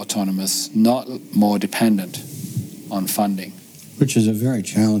more autonomous, not more dependent on funding. Which is a very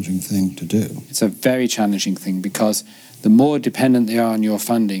challenging thing to do. It's a very challenging thing because the more dependent they are on your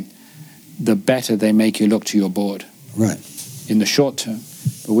funding, the better they make you look to your board. Right. In the short term.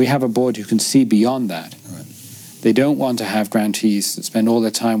 But we have a board who can see beyond that. Right. They don't want to have grantees that spend all their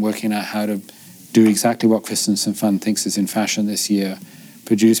time working out how to do exactly what Christensen Fund thinks is in fashion this year,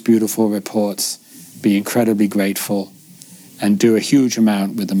 produce beautiful reports, be incredibly grateful, and do a huge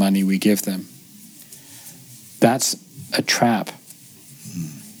amount with the money we give them. That's a trap.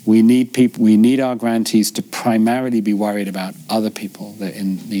 We need our grantees to primarily be worried about other people,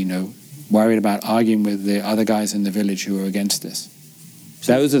 worried about arguing with the other guys in the village who are against this.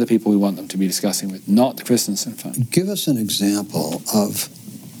 Those are the people we want them to be discussing with, not the Christensen Fund. Give us an example of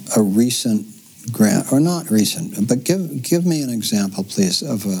a recent grant, or not recent, but give me an example, please,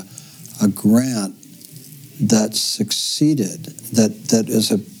 of a grant that succeeded, that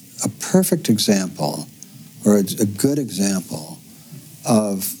is a perfect example, or a good example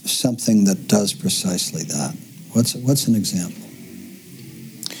of something that does precisely that. What's an example?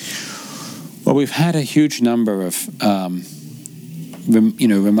 Well, we've had a huge number of,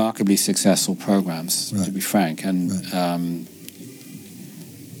 remarkably successful programs, right, to be frank, and right,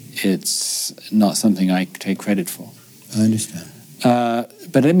 it's not something I take credit for. I understand.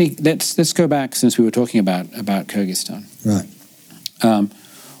 But let's go back, since we were talking about Kyrgyzstan. Right.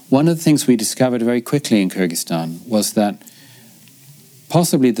 One of the things we discovered very quickly in Kyrgyzstan was that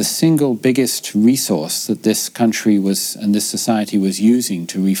possibly the single biggest resource that this country and this society was using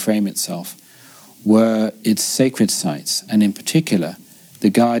to reframe itself were its sacred sites, and in particular, the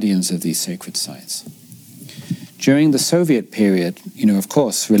guardians of these sacred sites. During the Soviet period, of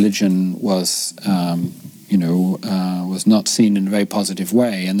course, religion was not seen in a very positive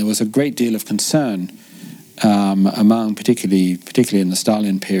way, and there was a great deal of concern among, particularly in the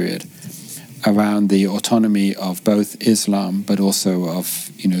Stalin period, around the autonomy of both Islam but also of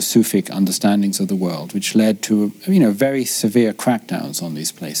Sufic understandings of the world, which led to very severe crackdowns on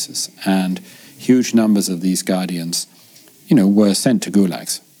these places, and huge numbers of these guardians were sent to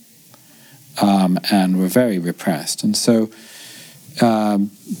gulags. and were very repressed. And so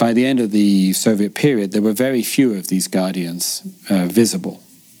by the end of the Soviet period, there were very few of these guardians visible.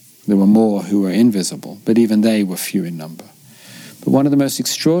 There were more who were invisible, but even they were few in number. But one of the most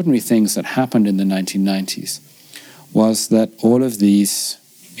extraordinary things that happened in the 1990s was that all of these,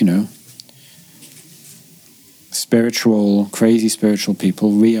 crazy spiritual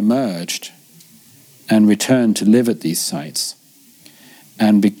people re-emerged and returned to live at these sites.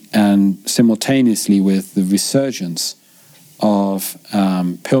 And simultaneously with the resurgence of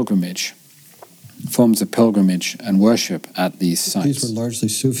pilgrimage, forms of pilgrimage and worship at these sites. These were largely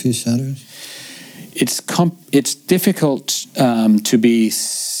Sufi centers? It's difficult to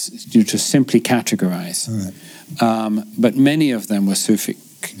simply categorize. All right. But many of them were Sufi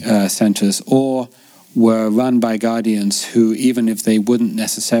centers, or were run by guardians who, even if they wouldn't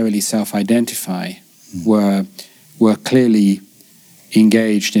necessarily self-identify, were clearly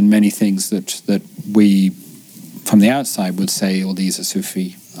engaged in many things that we, from the outside, would say, well, these are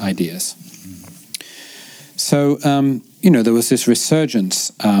Sufi ideas. So, there was this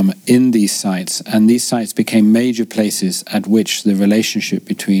resurgence in these sites, and these sites became major places at which the relationship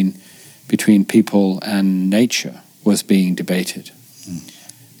between people and nature was being debated.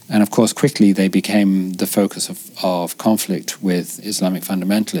 And of course, quickly they became the focus of conflict with Islamic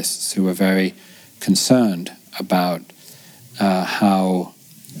fundamentalists who were very concerned about how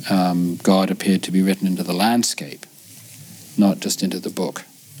God appeared to be written into the landscape, not just into the book.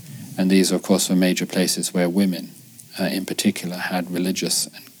 And these, of course, were major places where women, in particular, had religious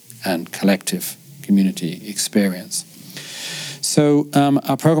and collective community experience. So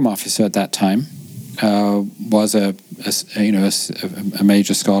our program officer at that time was a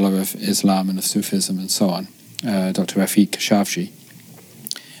major scholar of Islam and of Sufism and so on, Dr. Rafiq Kashafji.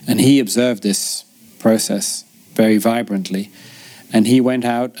 And he observed this process very vibrantly. And he went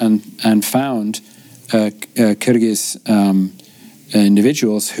out and found Kyrgyz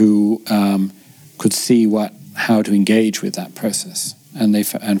individuals who could see how to engage with that process. And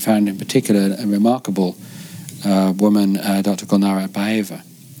found in particular a remarkable woman, Dr. Gulnara Baeva,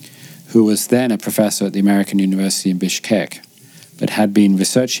 who was then a professor at the American University in Bishkek, but had been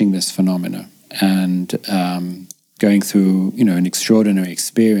researching this phenomena and going through, an extraordinary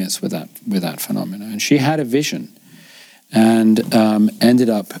experience with that phenomena. And she had a vision and ended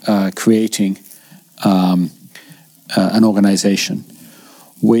up creating an organization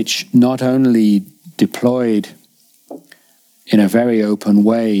which not only deployed in a very open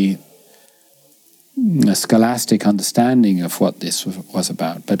way a scholastic understanding of what this was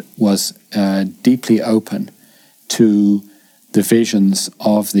about, but was deeply open to the visions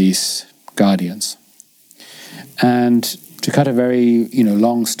of these guardians. And to cut a very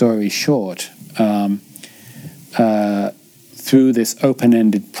long story short, through this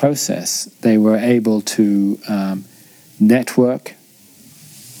open-ended process, they were able to network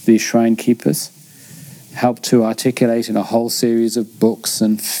these shrine keepers, help to articulate in a whole series of books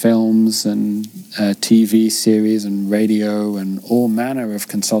and films and TV series and radio and all manner of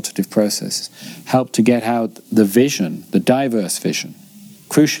consultative processes, help to get out the vision, the diverse vision,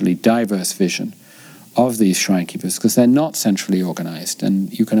 crucially diverse vision of these shrine keepers, because they're not centrally organized.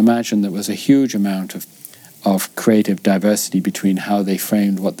 And you can imagine there was a huge amount of creative diversity between how they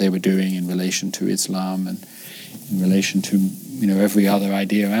framed what they were doing in relation to Islam and in relation to every other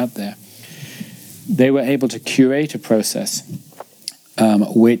idea out there. They were able to curate a process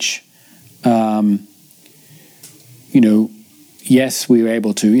which, yes, we were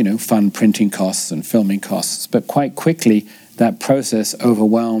able to, fund printing costs and filming costs, but quite quickly that process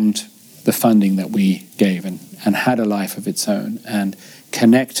overwhelmed the funding that we gave and had a life of its own and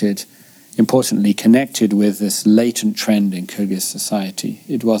importantly connected with this latent trend in Kyrgyz society.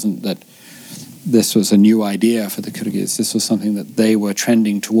 It wasn't that this was a new idea for the Kyrgyz. This was something that they were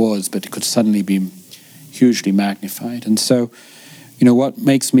trending towards, but it could suddenly be hugely magnified. And so, what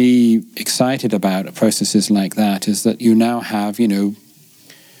makes me excited about processes like that is that you now have,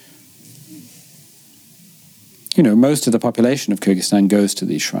 most of the population of Kyrgyzstan goes to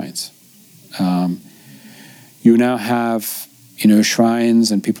these shrines. You now have,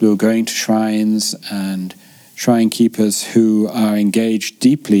 shrines and people who are going to shrines and shrine keepers who are engaged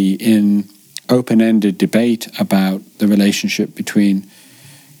deeply in open-ended debate about the relationship between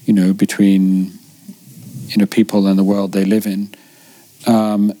people and the world they live in,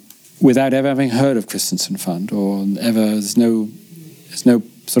 without ever having heard of Christensen Fund or there's no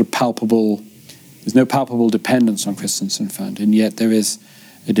palpable dependence on Christensen Fund, and yet there is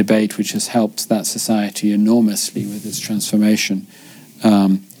a debate which has helped that society enormously with its transformation,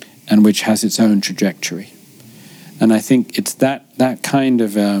 and which has its own trajectory. And I think it's that that kind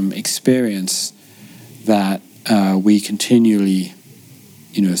of experience that we continually,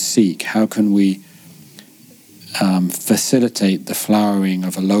 seek. How can we facilitate the flowering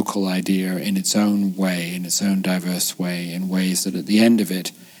of a local idea in its own way, in its own diverse way, in ways that at the end of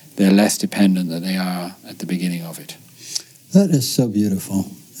it, they're less dependent than they are at the beginning of it. That is so beautiful.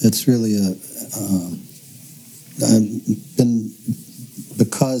 It's really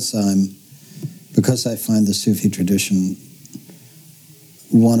because I find the Sufi tradition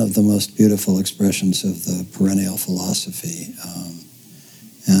one of the most beautiful expressions of the perennial philosophy,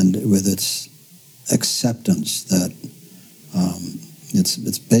 and with its acceptance that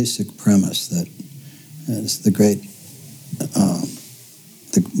its basic premise that is the great,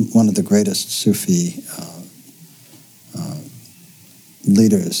 one of the greatest Sufi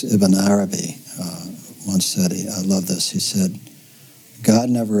leaders, Ibn Arabi, once said, I love this, he said, God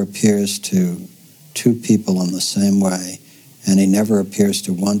never appears to two people in the same way, and he never appears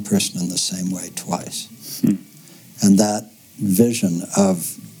to one person in the same way twice. And that vision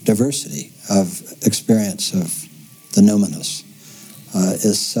of diversity, of experience of the numinous,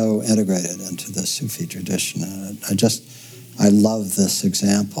 is so integrated into the Sufi tradition. And I love this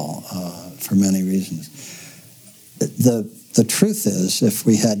example for many reasons. The truth is, if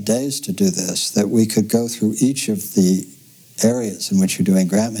we had days to do this, that we could go through each of the areas in which you're doing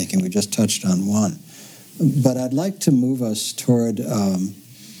grant making. We just touched on one. But I'd like to move us toward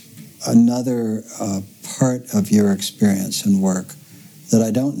another part of your experience and work that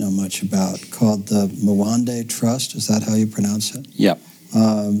I don't know much about, called the Mwande Trust. Is that how you pronounce it? Yep.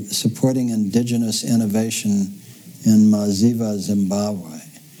 Supporting indigenous innovation in Maziva, Zimbabwe.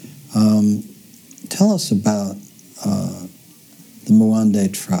 Tell us about the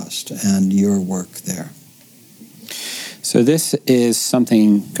Mwande Trust and your work there. So this is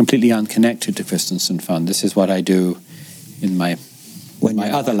something completely unconnected to Christensen Fund. This is what I do in my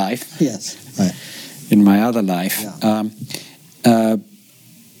other life. Yes, right. In my other life. Yeah.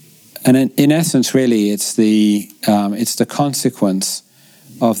 And in essence, really, it's the consequence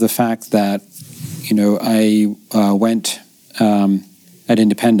of the fact that, I went at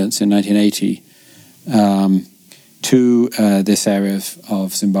independence in 1980 to this area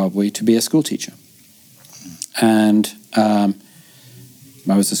of Zimbabwe to be a school teacher. And I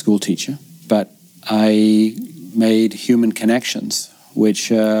was a school teacher, but I made human connections,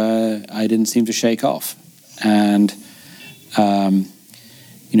 which I didn't seem to shake off. And,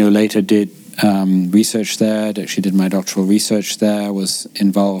 later did research there, actually did my doctoral research there, was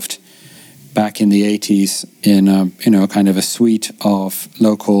involved back in the 80s in, a kind of a suite of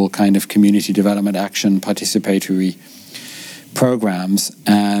local kind of community development action participatory programs.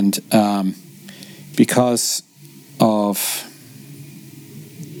 And because of,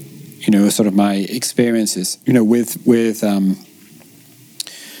 sort of my experiences, with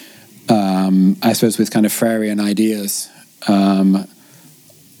I suppose with kind of Freirean ideas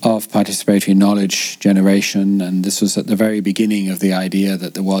of participatory knowledge generation, and this was at the very beginning of the idea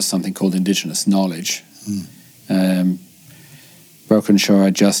that there was something called indigenous knowledge. Brokenshire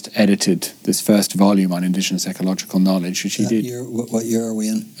had just edited this first volume on indigenous ecological knowledge, which he did. What year are we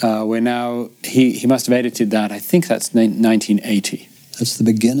in? We're now, he must have edited that, I think that's 1980. That's the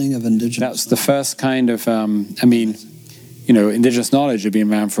beginning of indigenous That's the first kind of, indigenous knowledge had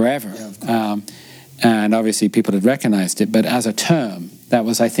been around forever. Yeah, and obviously people had recognized it, but as a term, that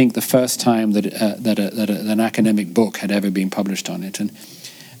was, I think, the first time that an academic book had ever been published on it. And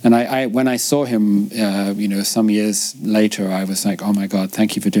I when I saw him, some years later, I was like, oh my God,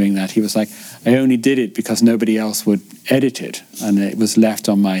 thank you for doing that. He was like, I only did it because nobody else would edit it, and it was left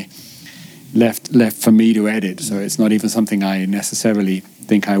on my left for me to edit. So it's not even something I necessarily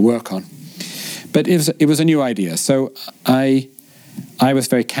think I work on. But it was a new idea. So I was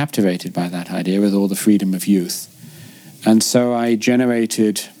very captivated by that idea with all the freedom of youth. And so I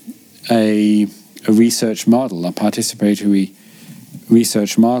generated a research model, a participatory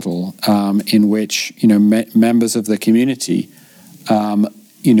research model in which, members of the community,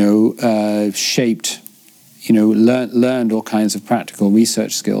 shaped, learned all kinds of practical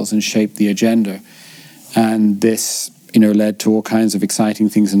research skills and shaped the agenda. And this, led to all kinds of exciting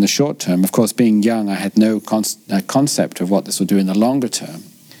things in the short term. Of course, being young, I had no concept of what this would do in the longer term.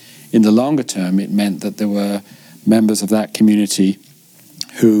 In the longer term, it meant that there were members of that community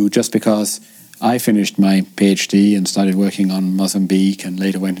who, just because I finished my PhD and started working on Mozambique and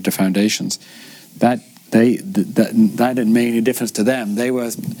later went into foundations, that didn't make any difference to them. They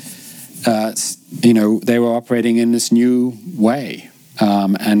were, they were operating in this new way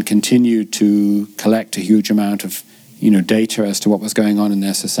and continued to collect a huge amount of, data as to what was going on in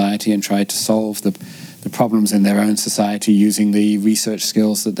their society and tried to solve the problems in their own society using the research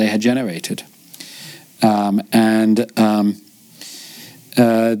skills that they had generated.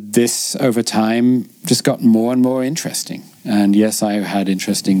 This, over time, just got more and more interesting. And yes, I had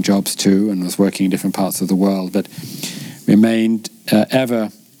interesting jobs too and was working in different parts of the world, but remained ever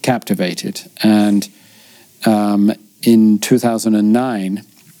captivated. And in 2009,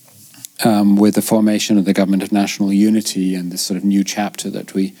 with the formation of the Government of National Unity and this sort of new chapter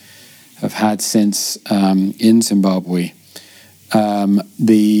that we have had since in Zimbabwe,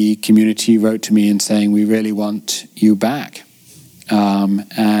 the community wrote to me and saying, we really want you back.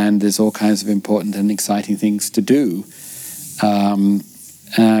 And there's all kinds of important and exciting things to do.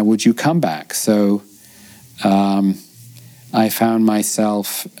 Would you come back? So I found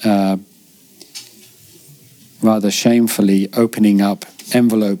myself rather shamefully opening up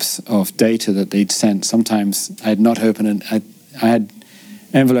envelopes of data that they'd sent. Sometimes I had not opened it. I had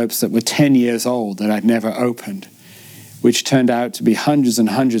envelopes that were 10 years old that I'd never opened, which turned out to be hundreds and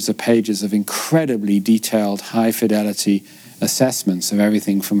hundreds of pages of incredibly detailed, high-fidelity assessments of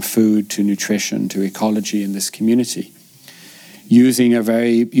everything from food to nutrition to ecology in this community, using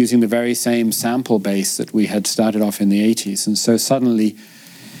the very same sample base that we had started off in the 80s. And so suddenly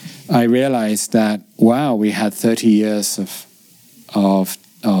I realized that, wow, we had 30 years of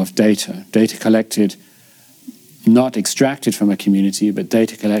data collected, not extracted from a community, but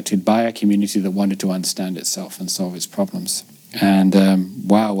data collected by a community that wanted to understand itself and solve its problems. And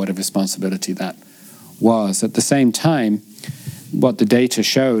wow, what a responsibility that was. At the same time, what the data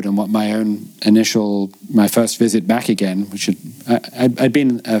showed and what my first visit back again, which I'd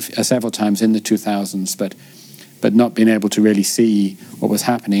been several times in the 2000s, but not been able to really see what was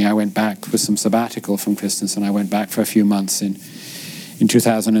happening. I went back with some sabbatical from Christensen. I went back for a few months in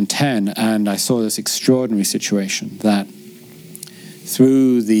 2010, and I saw this extraordinary situation that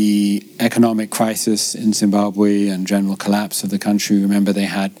through the economic crisis in Zimbabwe and general collapse of the country, remember they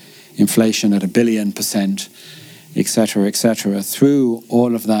had inflation at 1 billion%, etc., through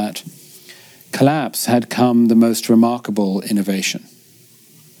all of that collapse had come the most remarkable innovation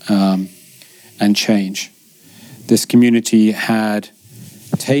and change. This community had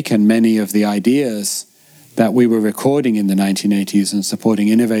taken many of the ideas that we were recording in the 1980s and supporting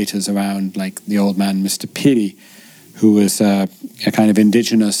innovators around, like the old man, Mr. Piri, who was a kind of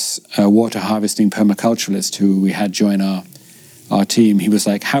indigenous water harvesting permaculturalist who we had join our team. He was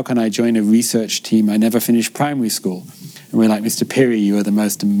like, how can I join a research team? I never finished primary school. And we're like, Mr. Piri, you are the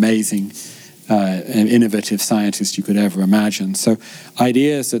most amazing and innovative scientist you could ever imagine. So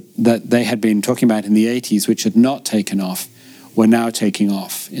ideas that they had been talking about in the 80s, which had not taken off, were now taking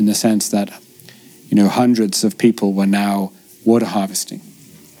off in the sense that, hundreds of people were now water harvesting.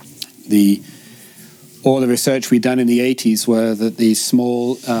 All the research we'd done in the 80s were that these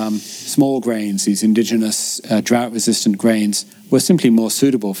small grains, these indigenous drought-resistant grains, were simply more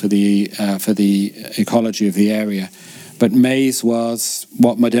suitable for the ecology of the area. But maize was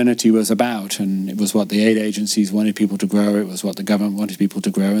what modernity was about, and it was what the aid agencies wanted people to grow. It was what the government wanted people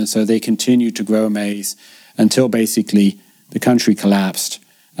to grow, and so they continued to grow maize until basically the country collapsed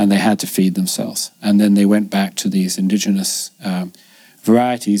and they had to feed themselves. And then they went back to these indigenous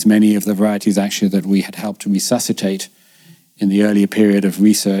varieties, many of the varieties actually that we had helped to resuscitate in the earlier period of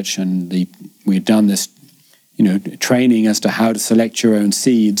research, and we had done this, training as to how to select your own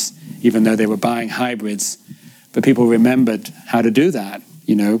seeds, even though they were buying hybrids. But people remembered how to do that,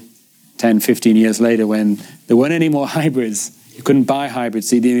 10, 15 years later when there weren't any more hybrids. You couldn't buy hybrid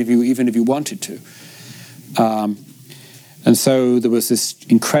seed even if you wanted to. And so there was this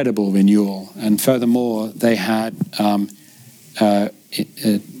incredible renewal. And furthermore, they had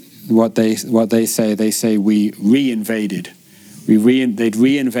what they say we re-invaded. They'd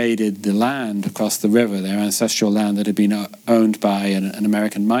re-invaded the land across the river, their ancestral land that had been owned by an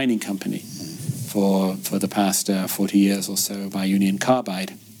American mining company for the past 40 years or so by Union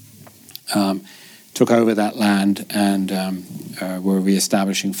Carbide. Took over that land and were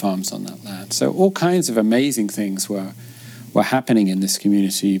reestablishing farms on that land. So all kinds of amazing things were happening in this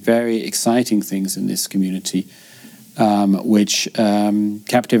community, very exciting things in this community, which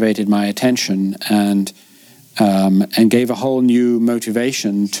captivated my attention and gave a whole new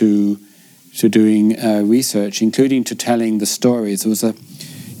motivation to doing research, including to telling the stories. There was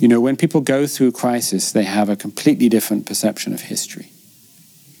when people go through crisis, they have a completely different perception of history.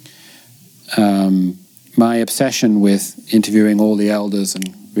 My obsession with interviewing all the elders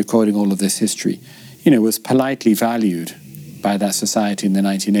and recording all of this history, was politely valued by that society in the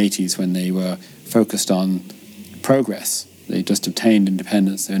 1980s when they were focused on progress. They just obtained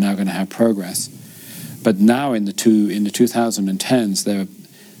independence. They're now going to have progress. But now in the 2010s,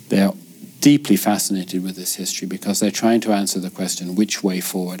 they're deeply fascinated with this history because they're trying to answer the question, which way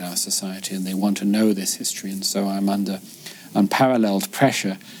forward our society, and they want to know this history. And so I'm under unparalleled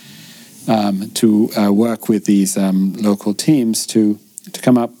pressure to work with these local teams to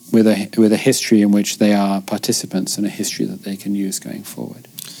come up with a history in which they are participants and a history that they can use going forward.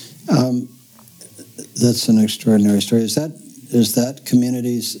 That's an extraordinary story. Is that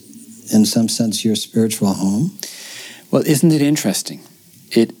communities, in some sense, your spiritual home? Well, isn't it interesting?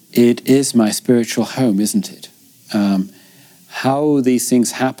 It is my spiritual home, isn't it? How these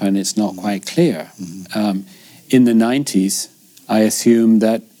things happen, it's not quite clear. Mm-hmm. In the 90s, I assumed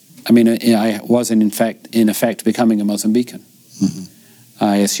that, I was in effect becoming a Mozambican. Mm-hmm.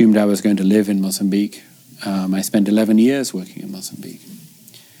 I assumed I was going to live in Mozambique. I spent 11 years working in Mozambique.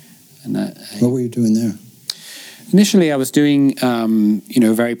 And what were you doing there? Initially, I was doing,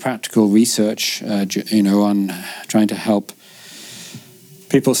 very practical research, on trying to help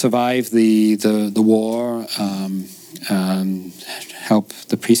people survive the war, help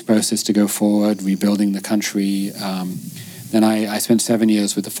the peace process to go forward, rebuilding the country. Then I spent 7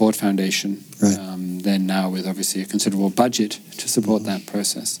 years with the Ford Foundation, right. Then now with obviously a considerable budget to support that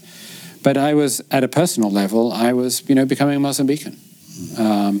process. But I was, at a personal level, I was, becoming a Mozambican.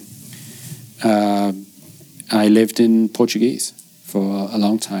 I lived in Portuguese for a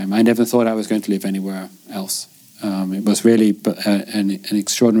long time. I never thought I was going to live anywhere else. It was really an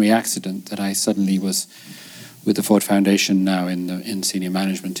extraordinary accident that I suddenly was with the Ford Foundation now in senior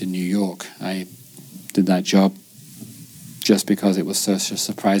management in New York. I did that job just because it was such a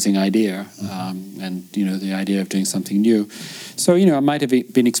surprising idea, and the idea of doing something new. So I might have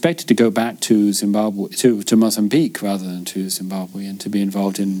been expected to go back to Zimbabwe, to Mozambique rather than to Zimbabwe, and to be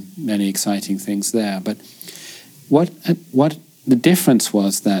involved in many exciting things there. But what the difference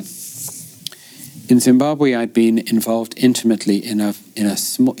was that in Zimbabwe I'd been involved intimately in a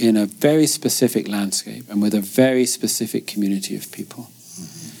very specific landscape and with a very specific community of people.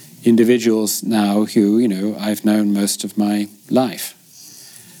 Individuals now who, I've known most of my life.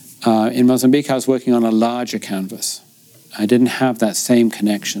 In Mozambique, I was working on a larger canvas. I didn't have that same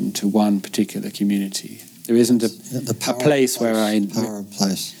connection to one particular community. There isn't a place where I...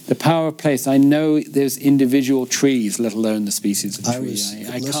 The power of place. I know there's individual trees, let alone the species of tree.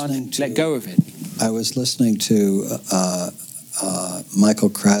 I can't let go of it. I was listening to Michael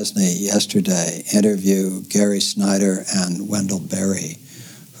Krasny yesterday interview Gary Snyder and Wendell Berry,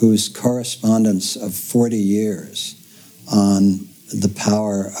 whose correspondence of 40 years on the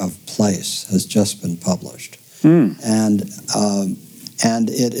power of place has just been published. And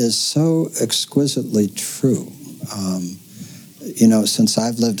it is so exquisitely true. Since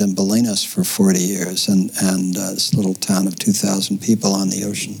I've lived in Bolinas for 40 years and this little town of 2,000 people on the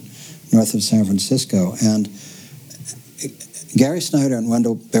ocean north of San Francisco, and Gary Snyder and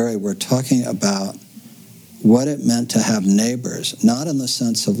Wendell Berry were talking about what it meant to have neighbors, not in the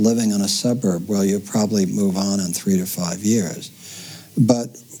sense of living in a suburb where you probably move on in 3 to 5 years,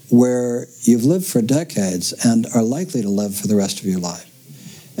 but where you've lived for decades and are likely to live for the rest of your life.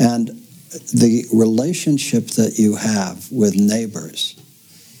 And the relationship that you have with neighbors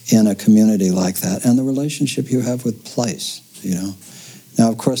in a community like that, and the relationship you have with place, Now,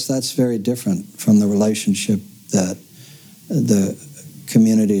 of course, that's very different from the relationship that the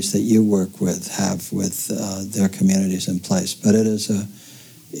communities that you work with have with their communities in place. But it is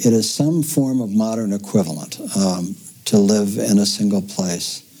some form of modern equivalent to live in a single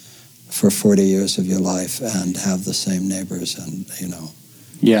place for 40 years of your life and have the same neighbors and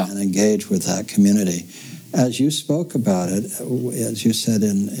and engage with that community. As you spoke about it, as you said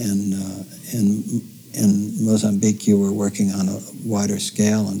in Mozambique, you were working on a wider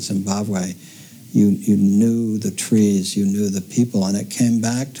scale. In Zimbabwe, you knew the trees, you knew the people, and it came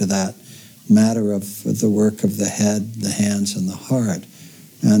back to that matter of the work of the head, the hands, and the heart.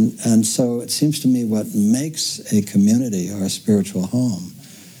 And so it seems to me what makes a community or a spiritual home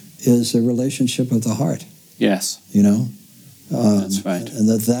is a relationship of the heart. Yes. That's right. And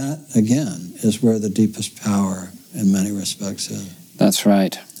that, again, is where the deepest power in many respects is. That's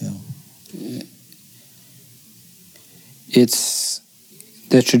right. Yeah. It's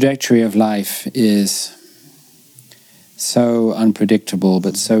the trajectory of life is so unpredictable,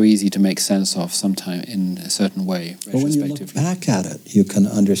 but so easy to make sense of sometime in a certain way. But when you look back at it, you can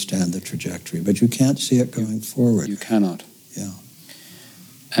understand the trajectory, but you can't see it going forward. You cannot. Yeah.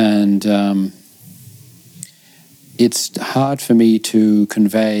 And it's hard for me to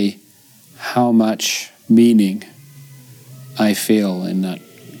convey how much meaning I feel in that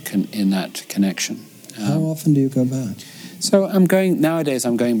connection. How often do you go back? So nowadays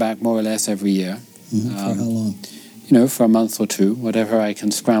I'm going back more or less every year. For how long? for a month or two, whatever I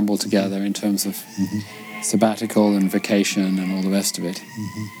can scramble together in terms of sabbatical and vacation and all the rest of it.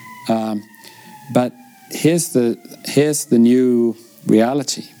 But here's the new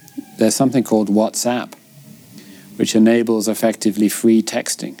reality. There's something called WhatsApp, which enables effectively free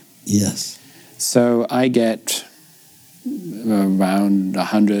texting. Yes. So I get around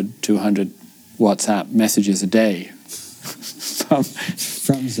 100, 200 WhatsApp messages a day from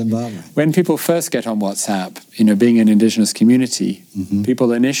Zimbabwe. When people first get on WhatsApp, being an indigenous community,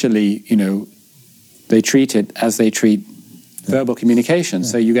 people initially, they treat it as they treat verbal communication. Yeah.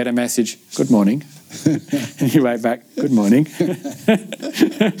 So you get a message, "Good morning," and you write back, "Good morning."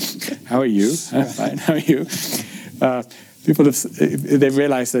 "How are you?" "Fine. How are you?" People they've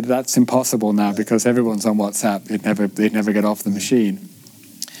realized that that's impossible now because everyone's on WhatsApp. They'd never get off the machine.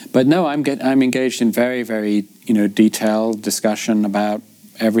 But no, I'm engaged in very, very detailed discussion about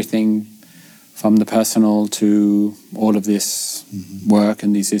everything from the personal to all of this work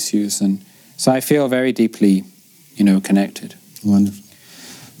and these issues, and so I feel very deeply, connected. Wonderful.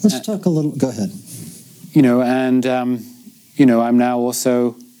 Let's talk a little. Go ahead. I'm now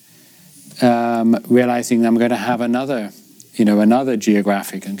also realizing that I'm going to have another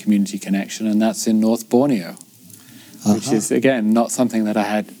geographic and community connection, and that's in North Borneo, which is again not something that I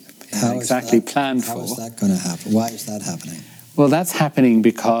had exactly planned for. How is that going to happen? Why is that happening? Well, that's happening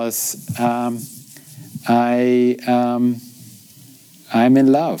because I'm in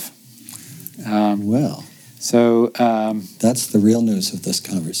love. So that's the real news of this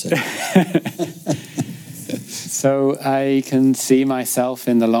conversation. So I can see myself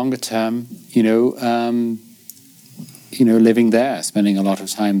in the longer term, living there, spending a lot of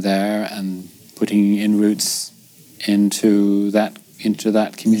time there, and putting in roots into that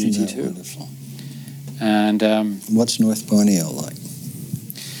community. Isn't that too. Wonderful. And what's North Borneo like?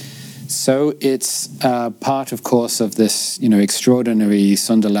 So it's part, of course, of this extraordinary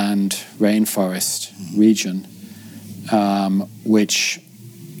Sunderland rainforest region, which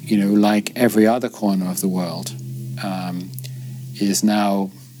like every other corner of the world, is now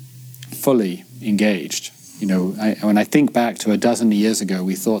fully engaged. When I think back to a dozen years ago,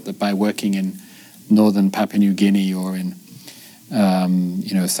 we thought that by working in northern Papua New Guinea or in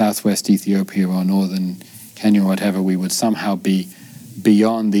southwest Ethiopia or northern Kenya or whatever, we would somehow be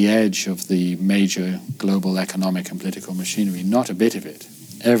beyond the edge of the major global economic and political machinery. Not a bit of it.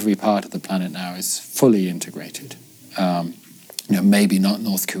 Every part of the planet now is fully integrated. Maybe not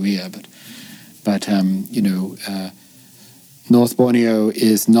North Korea, but North Borneo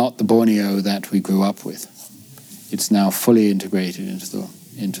is not the Borneo that we grew up with. It's now fully integrated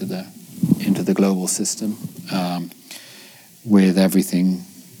into the global system, with everything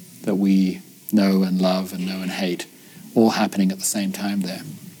that we know and love and know and hate, all happening at the same time there.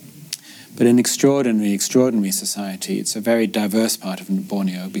 But an extraordinary, extraordinary society. It's a very diverse part of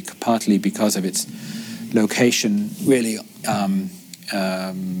Borneo, partly because of its location, really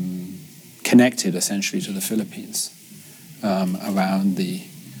connected essentially to the Philippines, around the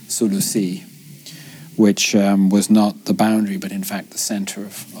Sulu Sea, which was not the boundary, but in fact the center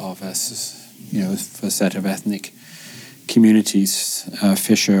of a set of ethnic communities,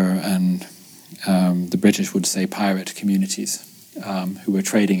 fisher and the British would say pirate communities, who were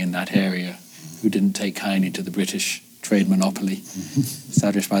trading in that area, who didn't take kindly to the British trade monopoly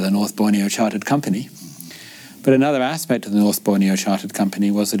established by the North Borneo Chartered Company. But another aspect of the North Borneo Chartered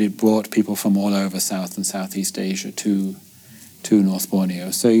Company was that it brought people from all over South and Southeast Asia to North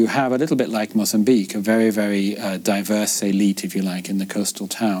Borneo. So you have a little bit like Mozambique, a very, very diverse elite, if you like, in the coastal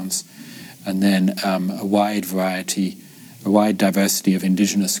towns, and then a wide diversity of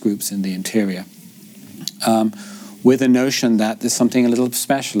indigenous groups in the interior, with a notion that there's something a little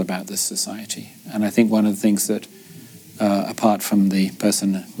special about this society. And I think one of the things that, apart from the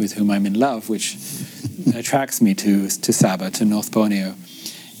person with whom I'm in love, which attracts me to Sabah, to North Borneo,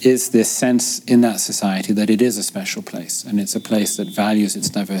 is this sense in that society that it is a special place, and it's a place that values its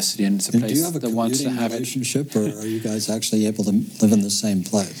diversity, and it's a place that wants to have it. Do you have a commuting relationship, or are you guys actually able to live in the same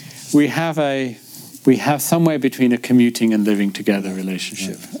place? We have somewhere between a commuting and living together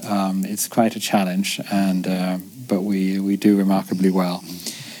relationship. It's quite a challenge, but we do remarkably well.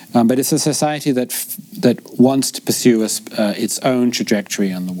 But it's a society that wants to pursue its own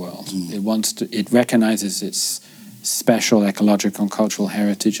trajectory in the world. It recognizes its special ecological and cultural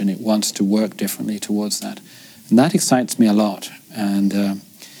heritage, and it wants to work differently towards that. And that excites me a lot. And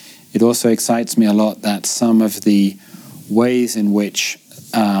it also excites me a lot that some of the ways in which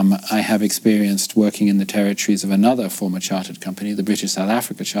I have experienced working in the territories of another former chartered company, the British South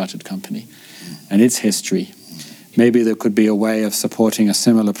Africa Chartered Company, and its history, maybe there could be a way of supporting a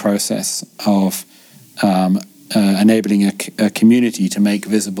similar process of enabling a community to make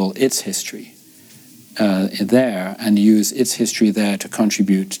visible its history there, and use its history there to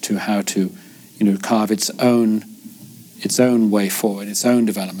contribute to how to, carve its own way forward, its own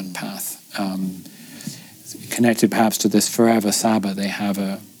development path. Connected perhaps to this Forever Saba, they have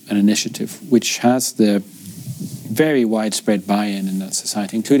an initiative which has the very widespread buy-in in that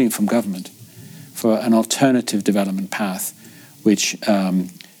society, including from government, for an alternative development path which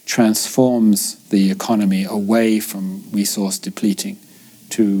transforms the economy away from resource depleting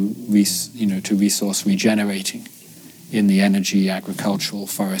to resource regenerating in the energy, agricultural,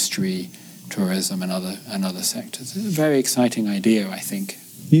 forestry, tourism, and other sectors. It's a very exciting idea, I think.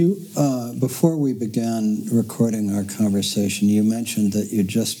 You, before we began recording our conversation, you mentioned that you'd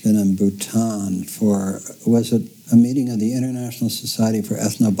just been in Bhutan for, was it a meeting of the International Society for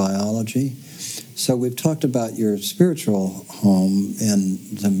Ethnobiology? So we've talked about your spiritual home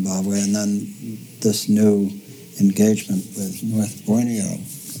in Zimbabwe, and then this new engagement with North Borneo,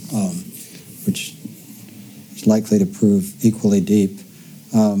 which is likely to prove equally deep.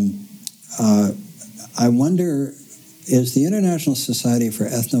 I wonder, is the International Society for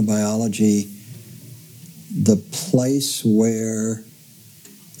Ethnobiology the place where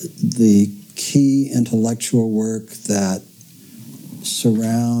the key intellectual work that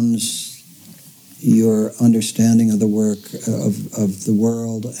surrounds your understanding of the work of the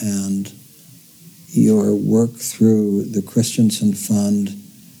world and your work through the Christensen Fund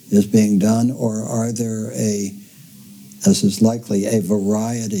is being done, or are there as is likely, a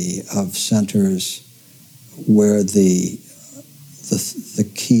variety of centers where the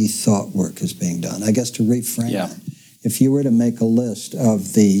key thought work is being done? I guess to reframe it, if you were to make a list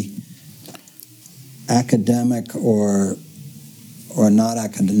of the academic or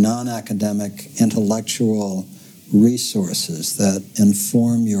non-academic intellectual resources that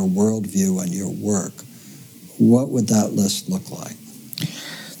inform your worldview and your work, what would that list look like?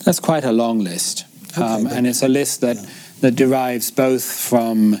 That's quite a long list, and it's a list that derives both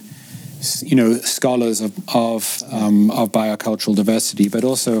from scholars of biocultural diversity, but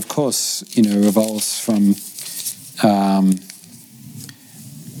also, of course, revolves from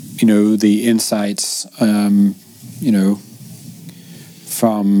the insights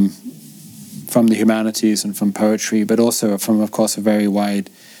from the humanities and from poetry, but also from, of course, a very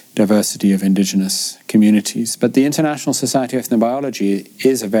wide diversity of indigenous communities. But the International Society of Ethnobiology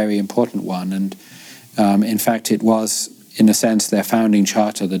is a very important one, and in fact it was, in a sense, their founding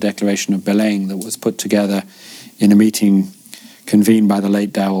charter, the Declaration of Beleng, that was put together in a meeting convened by the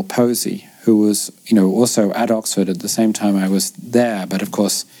late Dowell Posey, who was also at Oxford at the same time I was there, but of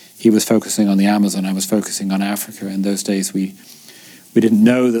course he was focusing on the Amazon, I was focusing on Africa. In those days we didn't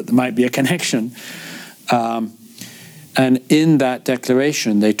know that there might be a connection. And in that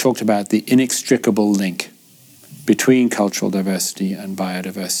declaration, they talked about the inextricable link between cultural diversity and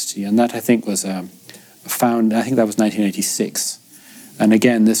biodiversity. And that, I think, was that was 1986. And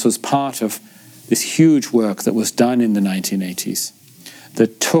again, this was part of this huge work that was done in the 1980s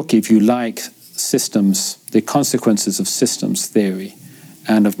that took, if you like, systems, the consequences of systems theory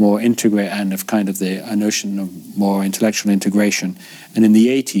and of more integrate and of kind of the notion of more intellectual integration, and in the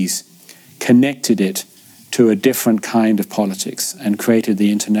 80s connected it to a different kind of politics and created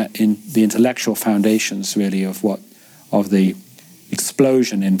the intellectual foundations, really, of the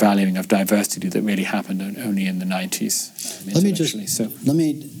explosion in valuing of diversity that really happened only in the 90s. Let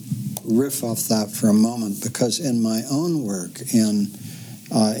me riff off that for a moment, because in my own work in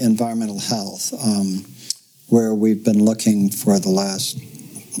environmental health, where we've been looking for the last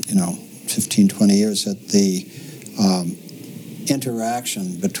 15, 20 years at the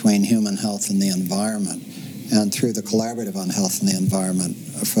interaction between human health and the environment, and through the Collaborative on Health and the Environment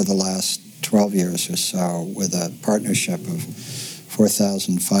for the last 12 years or so, with a partnership of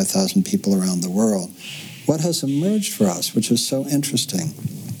 4,000, 5,000 people around the world, what has emerged for us, which is so interesting,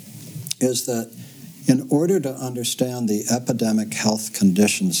 is that in order to understand the epidemic health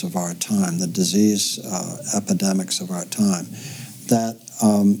conditions of our time, the disease epidemics of our time, that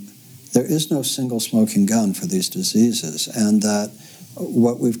there is no single smoking gun for these diseases, and that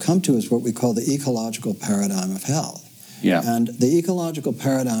what we've come to is what we call the ecological paradigm of health. Yeah. And the ecological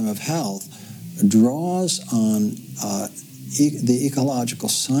paradigm of health draws on the ecological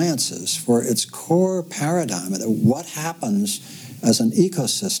sciences for its core paradigm. What happens as an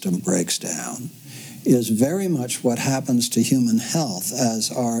ecosystem breaks down is very much what happens to human health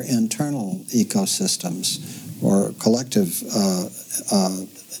as our internal ecosystems or collective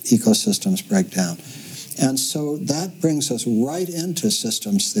ecosystems break down. And so that brings us right into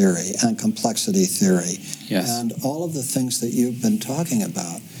systems theory and complexity theory, yes, and all of the things that you've been talking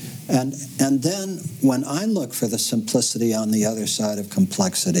about. And then when I look for the simplicity on the other side of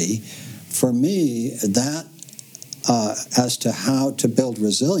complexity, for me, that as to how to build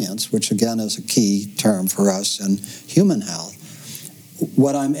resilience, which again is a key term for us in human health,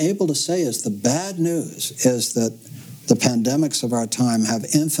 what I'm able to say is the bad news is that the pandemics of our time have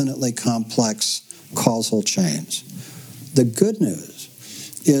infinitely complex causal chains. The good news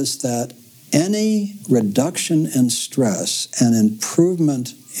is that any reduction in stress and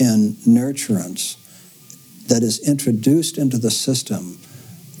improvement in nurturance that is introduced into the system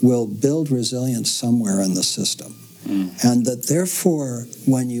will build resilience somewhere in the system. And that therefore,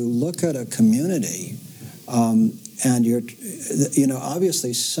 when you look at a community, and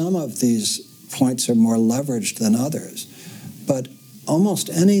obviously some of these points are more leveraged than others, but almost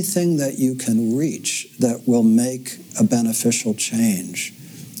anything that you can reach that will make a beneficial change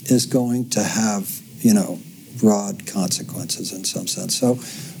is going to have, broad consequences in some sense. So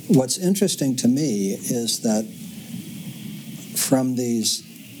what's interesting to me is that from these,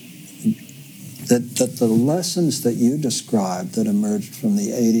 that the lessons that you described that emerged from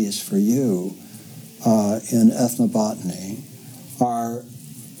the 80s for you in ethnobotany are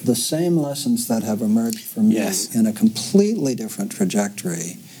the same lessons that have emerged for me in a completely different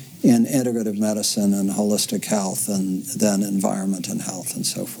trajectory in integrative medicine and holistic health and then environment and health and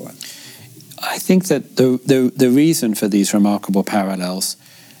so forth. I think that the reason for these remarkable parallels,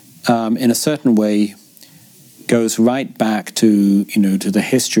 in a certain way, goes right back to the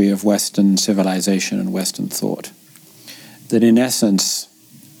history of Western civilization and Western thought. That in essence,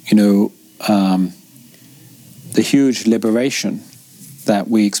 the huge liberation that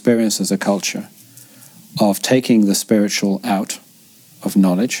we experience as a culture of taking the spiritual out of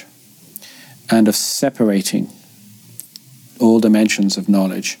knowledge and of separating all dimensions of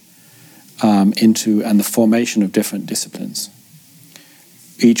knowledge into the formation of different disciplines,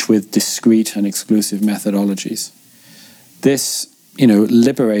 each with discrete and exclusive methodologies. This,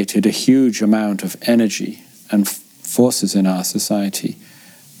 liberated a huge amount of energy and forces in our society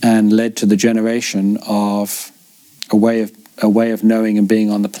and led to the generation of a way of knowing and being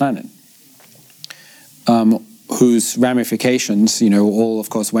on the planet, whose ramifications, all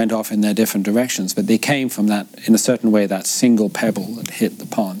of course went off in their different directions, but they came from that, in a certain way, that single pebble that hit the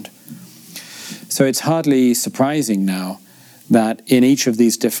pond. So it's hardly surprising now that in each of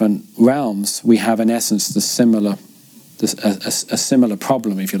these different realms we have in essence a similar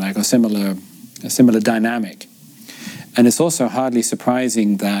problem, if you like, or a similar dynamic. And it's also hardly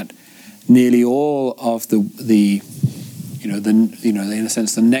surprising that nearly all of in a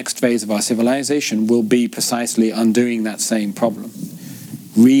sense, the next phase of our civilization will be precisely undoing that same problem,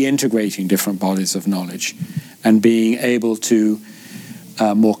 reintegrating different bodies of knowledge, and being able to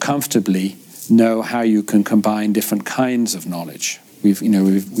more comfortably know how you can combine different kinds of knowledge.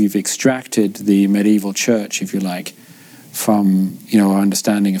 We've extracted the medieval church, if you like, from our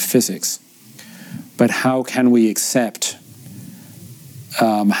understanding of physics. But how can we accept?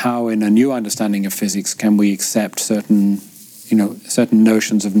 How in a new understanding of physics can we accept certain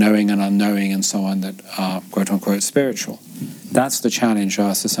notions of knowing and unknowing and so on that are quote unquote spiritual? That's the challenge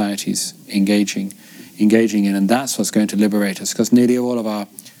our society's engaging in, and that's what's going to liberate us, because nearly all of our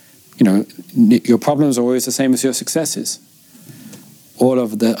your problems are always the same as your successes. All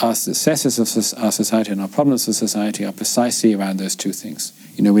of our successes of our society and our problems of society are precisely around those two things.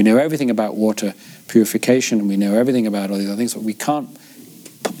 We know everything about water purification, and we know everything about all these other things, but we can't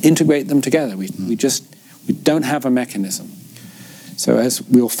integrate them together. We don't have a mechanism. So as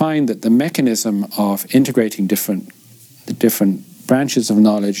we'll find that the mechanism of integrating the different branches of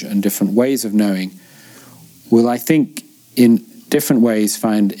knowledge and different ways of knowing will, I think, in different ways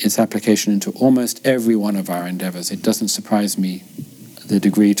find its application into almost every one of our endeavors. It doesn't surprise me the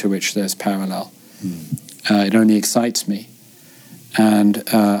degree to which there's parallel. It only excites me. And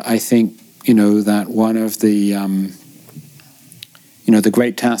I think, that one of the, the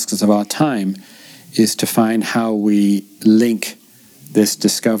great tasks of our time is to find how we link this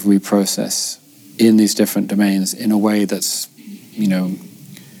discovery process in these different domains in a way that's,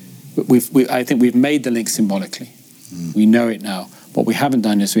 I think we've made the link symbolically. We know it now. What we haven't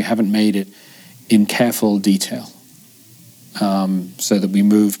done is we haven't made it in careful detail, so that we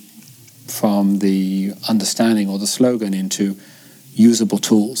move from the understanding or the slogan into usable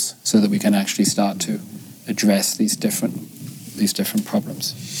tools, so that we can actually start to address these different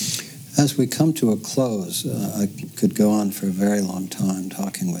problems. As we come to a close, I could go on for a very long time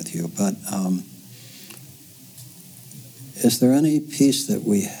talking with you, but is there any piece that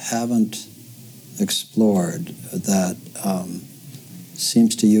we haven't explored that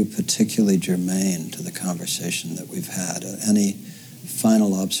seems to you particularly germane to the conversation that we've had? Any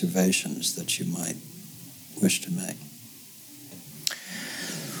final observations that you might wish to make?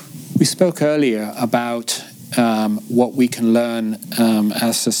 We spoke earlier about what we can learn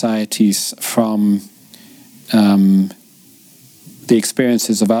as societies from the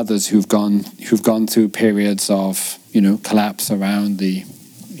experiences of others who've gone through periods of collapse around the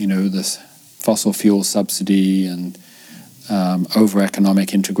fossil fuel subsidy and over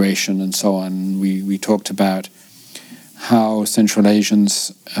economic integration and so on. We talked about how Central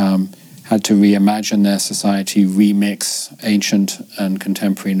Asians had to reimagine their society, remix ancient and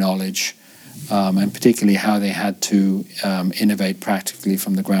contemporary knowledge, and particularly how they had to innovate practically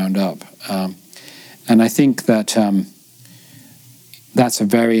from the ground up. And I think that that's a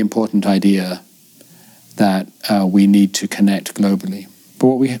very important idea that we need to connect globally. But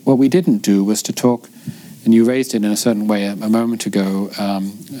what we didn't do was to talk, and you raised it in a certain way a moment ago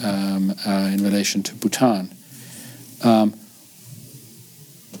in relation to Bhutan.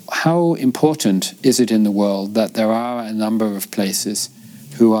 How important is it in the world that there are a number of places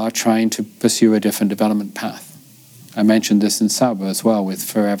who are trying to pursue a different development path? I mentioned this in Sabah as well with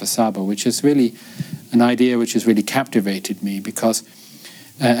Forever Sabah, which is really an idea which has really captivated me because,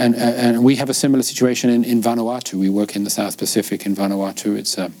 and we have a similar situation in Vanuatu. We work in the South Pacific in Vanuatu.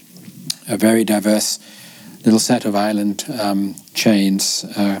 It's a very diverse little set of island chains,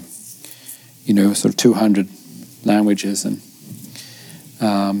 sort of 200 languages, and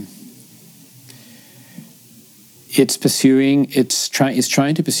it's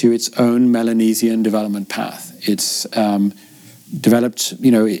trying to pursue its own Melanesian development path. It's developed,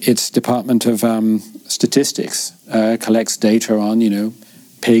 its Department of Statistics collects data on,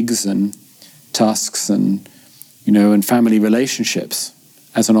 pigs and tusks and family relationships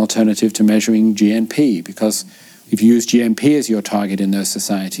as an alternative to measuring GNP, because if you use GNP as your target in those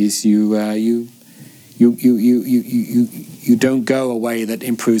societies, you don't go a way that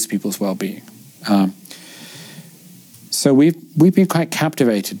improves people's well-being. So we've been quite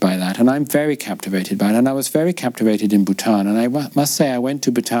captivated by that, and I'm very captivated by it. And I was very captivated in Bhutan, and I must say I went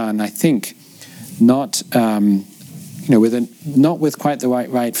to Bhutan, I think, not with quite the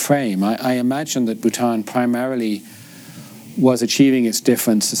right frame. I imagine that Bhutan primarily was achieving its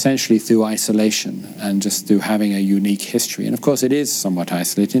difference essentially through isolation and just through having a unique history. And of course it is somewhat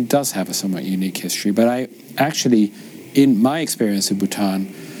isolated, it does have a somewhat unique history, but I actually, in my experience of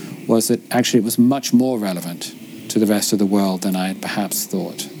Bhutan, was that actually it was much more relevant to the rest of the world than I had perhaps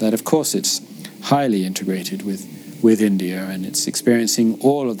thought. That of course it's highly integrated with India, and it's experiencing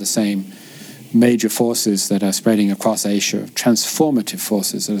all of the same major forces that are spreading across Asia, transformative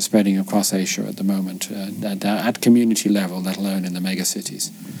forces that are spreading across Asia at the moment, at community level, let alone in the megacities.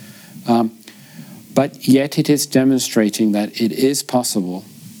 But yet it is demonstrating that it is possible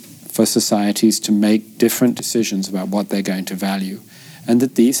for societies to make different decisions about what they're going to value, and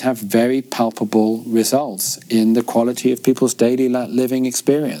that these have very palpable results in the quality of people's daily living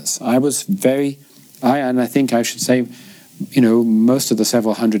experience. And I think I should say, most of the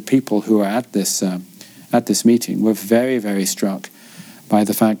several hundred people who are at this meeting were very, very struck by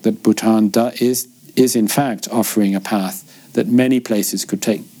the fact that Bhutan is in fact offering a path that many places could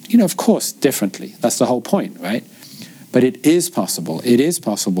take, of course, differently. That's the whole point, right? But it is possible. It is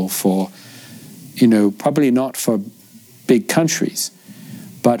possible for, probably not for big countries,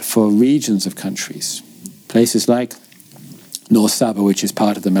 but for regions of countries. Places like North Sabah, which is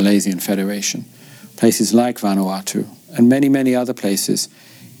part of the Malaysian Federation, places like Vanuatu, and many, many other places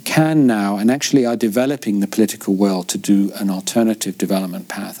can now and actually are developing the political will to do an alternative development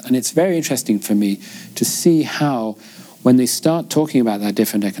path. And it's very interesting for me to see how, when they start talking about that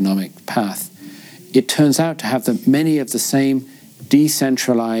different economic path, it turns out to have many of the same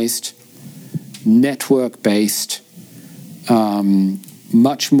decentralized, network-based,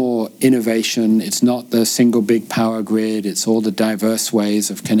 much more innovation. It's not the single big power grid. It's all the diverse ways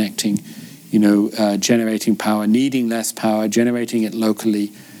of connecting, generating power, needing less power, generating it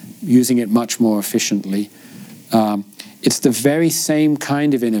locally, using it much more efficiently. It's the very same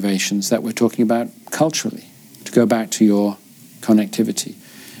kind of innovations that we're talking about culturally, to go back to your connectivity.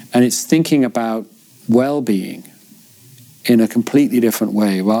 And it's thinking about well-being in a completely different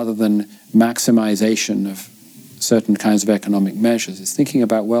way, rather than maximization of certain kinds of economic measures. It's thinking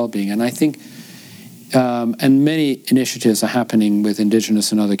about well-being. And I think, and many initiatives are happening with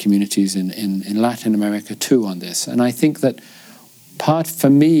indigenous and other communities in Latin America too on this. And I think that part, for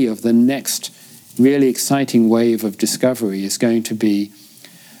me, of the next really exciting wave of discovery is going to be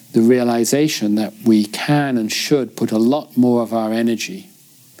the realization that we can and should put a lot more of our energy,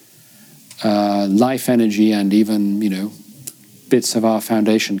 life energy, and even, bits of our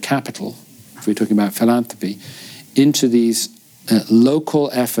foundation capital, if we're talking about philanthropy, into these local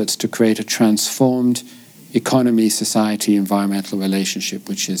efforts to create a transformed economy, society, environmental relationship,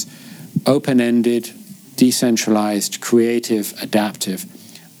 which is open-ended, decentralized, creative, adaptive.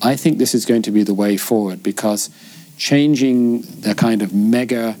 I think this is going to be the way forward, because changing the kind of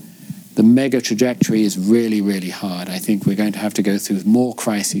mega trajectory is really, really hard. I think we're going to have to go through more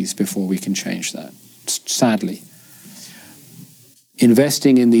crises before we can change that, sadly.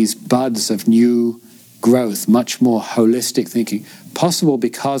 Investing in these buds of new growth, much more holistic thinking, possible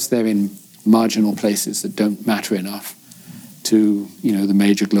because they're in marginal places that don't matter enough to, the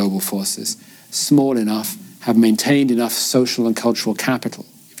major global forces, small enough, have maintained enough social and cultural capital.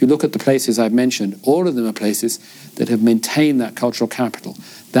 If you look at the places I've mentioned, all of them are places that have maintained that cultural capital.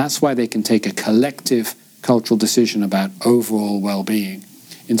 That's why they can take a collective cultural decision about overall well-being.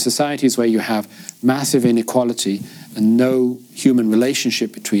 In societies where you have massive inequality and no human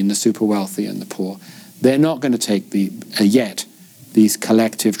relationship between the super wealthy and the poor, they're not going to take these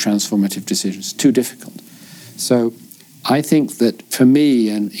collective transformative decisions. Too difficult. So I think that for me,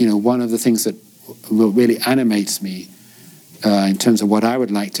 and one of the things that really animates me in terms of what I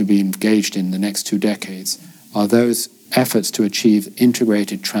would like to be engaged in the next 2 decades are those efforts to achieve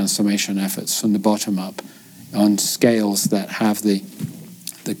integrated transformation efforts from the bottom up on scales that have the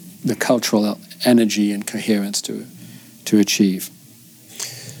cultural energy and coherence to achieve.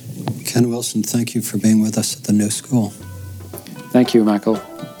 Ken Wilson, thank you for being with us at the New School. Thank you, Michael.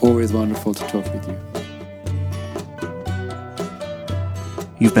 Always wonderful to talk with you.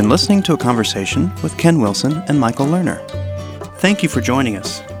 You've been listening to a conversation with Ken Wilson and Michael Lerner. Thank you for joining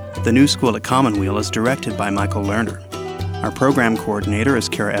us. The New School at Commonweal is directed by Michael Lerner. Our program coordinator is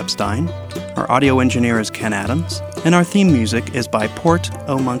Kara Epstein. Our audio engineer is Ken Adams. And our theme music is by Port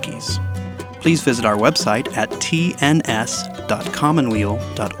O' Monkeys. Please visit our website at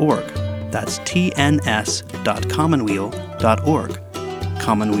tns.commonweal.org. That's tns.commonweal.org.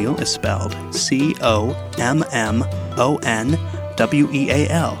 Commonweal is spelled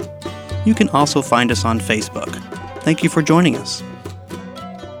COMMONWEAL. You can also find us on Facebook. Thank you for joining us.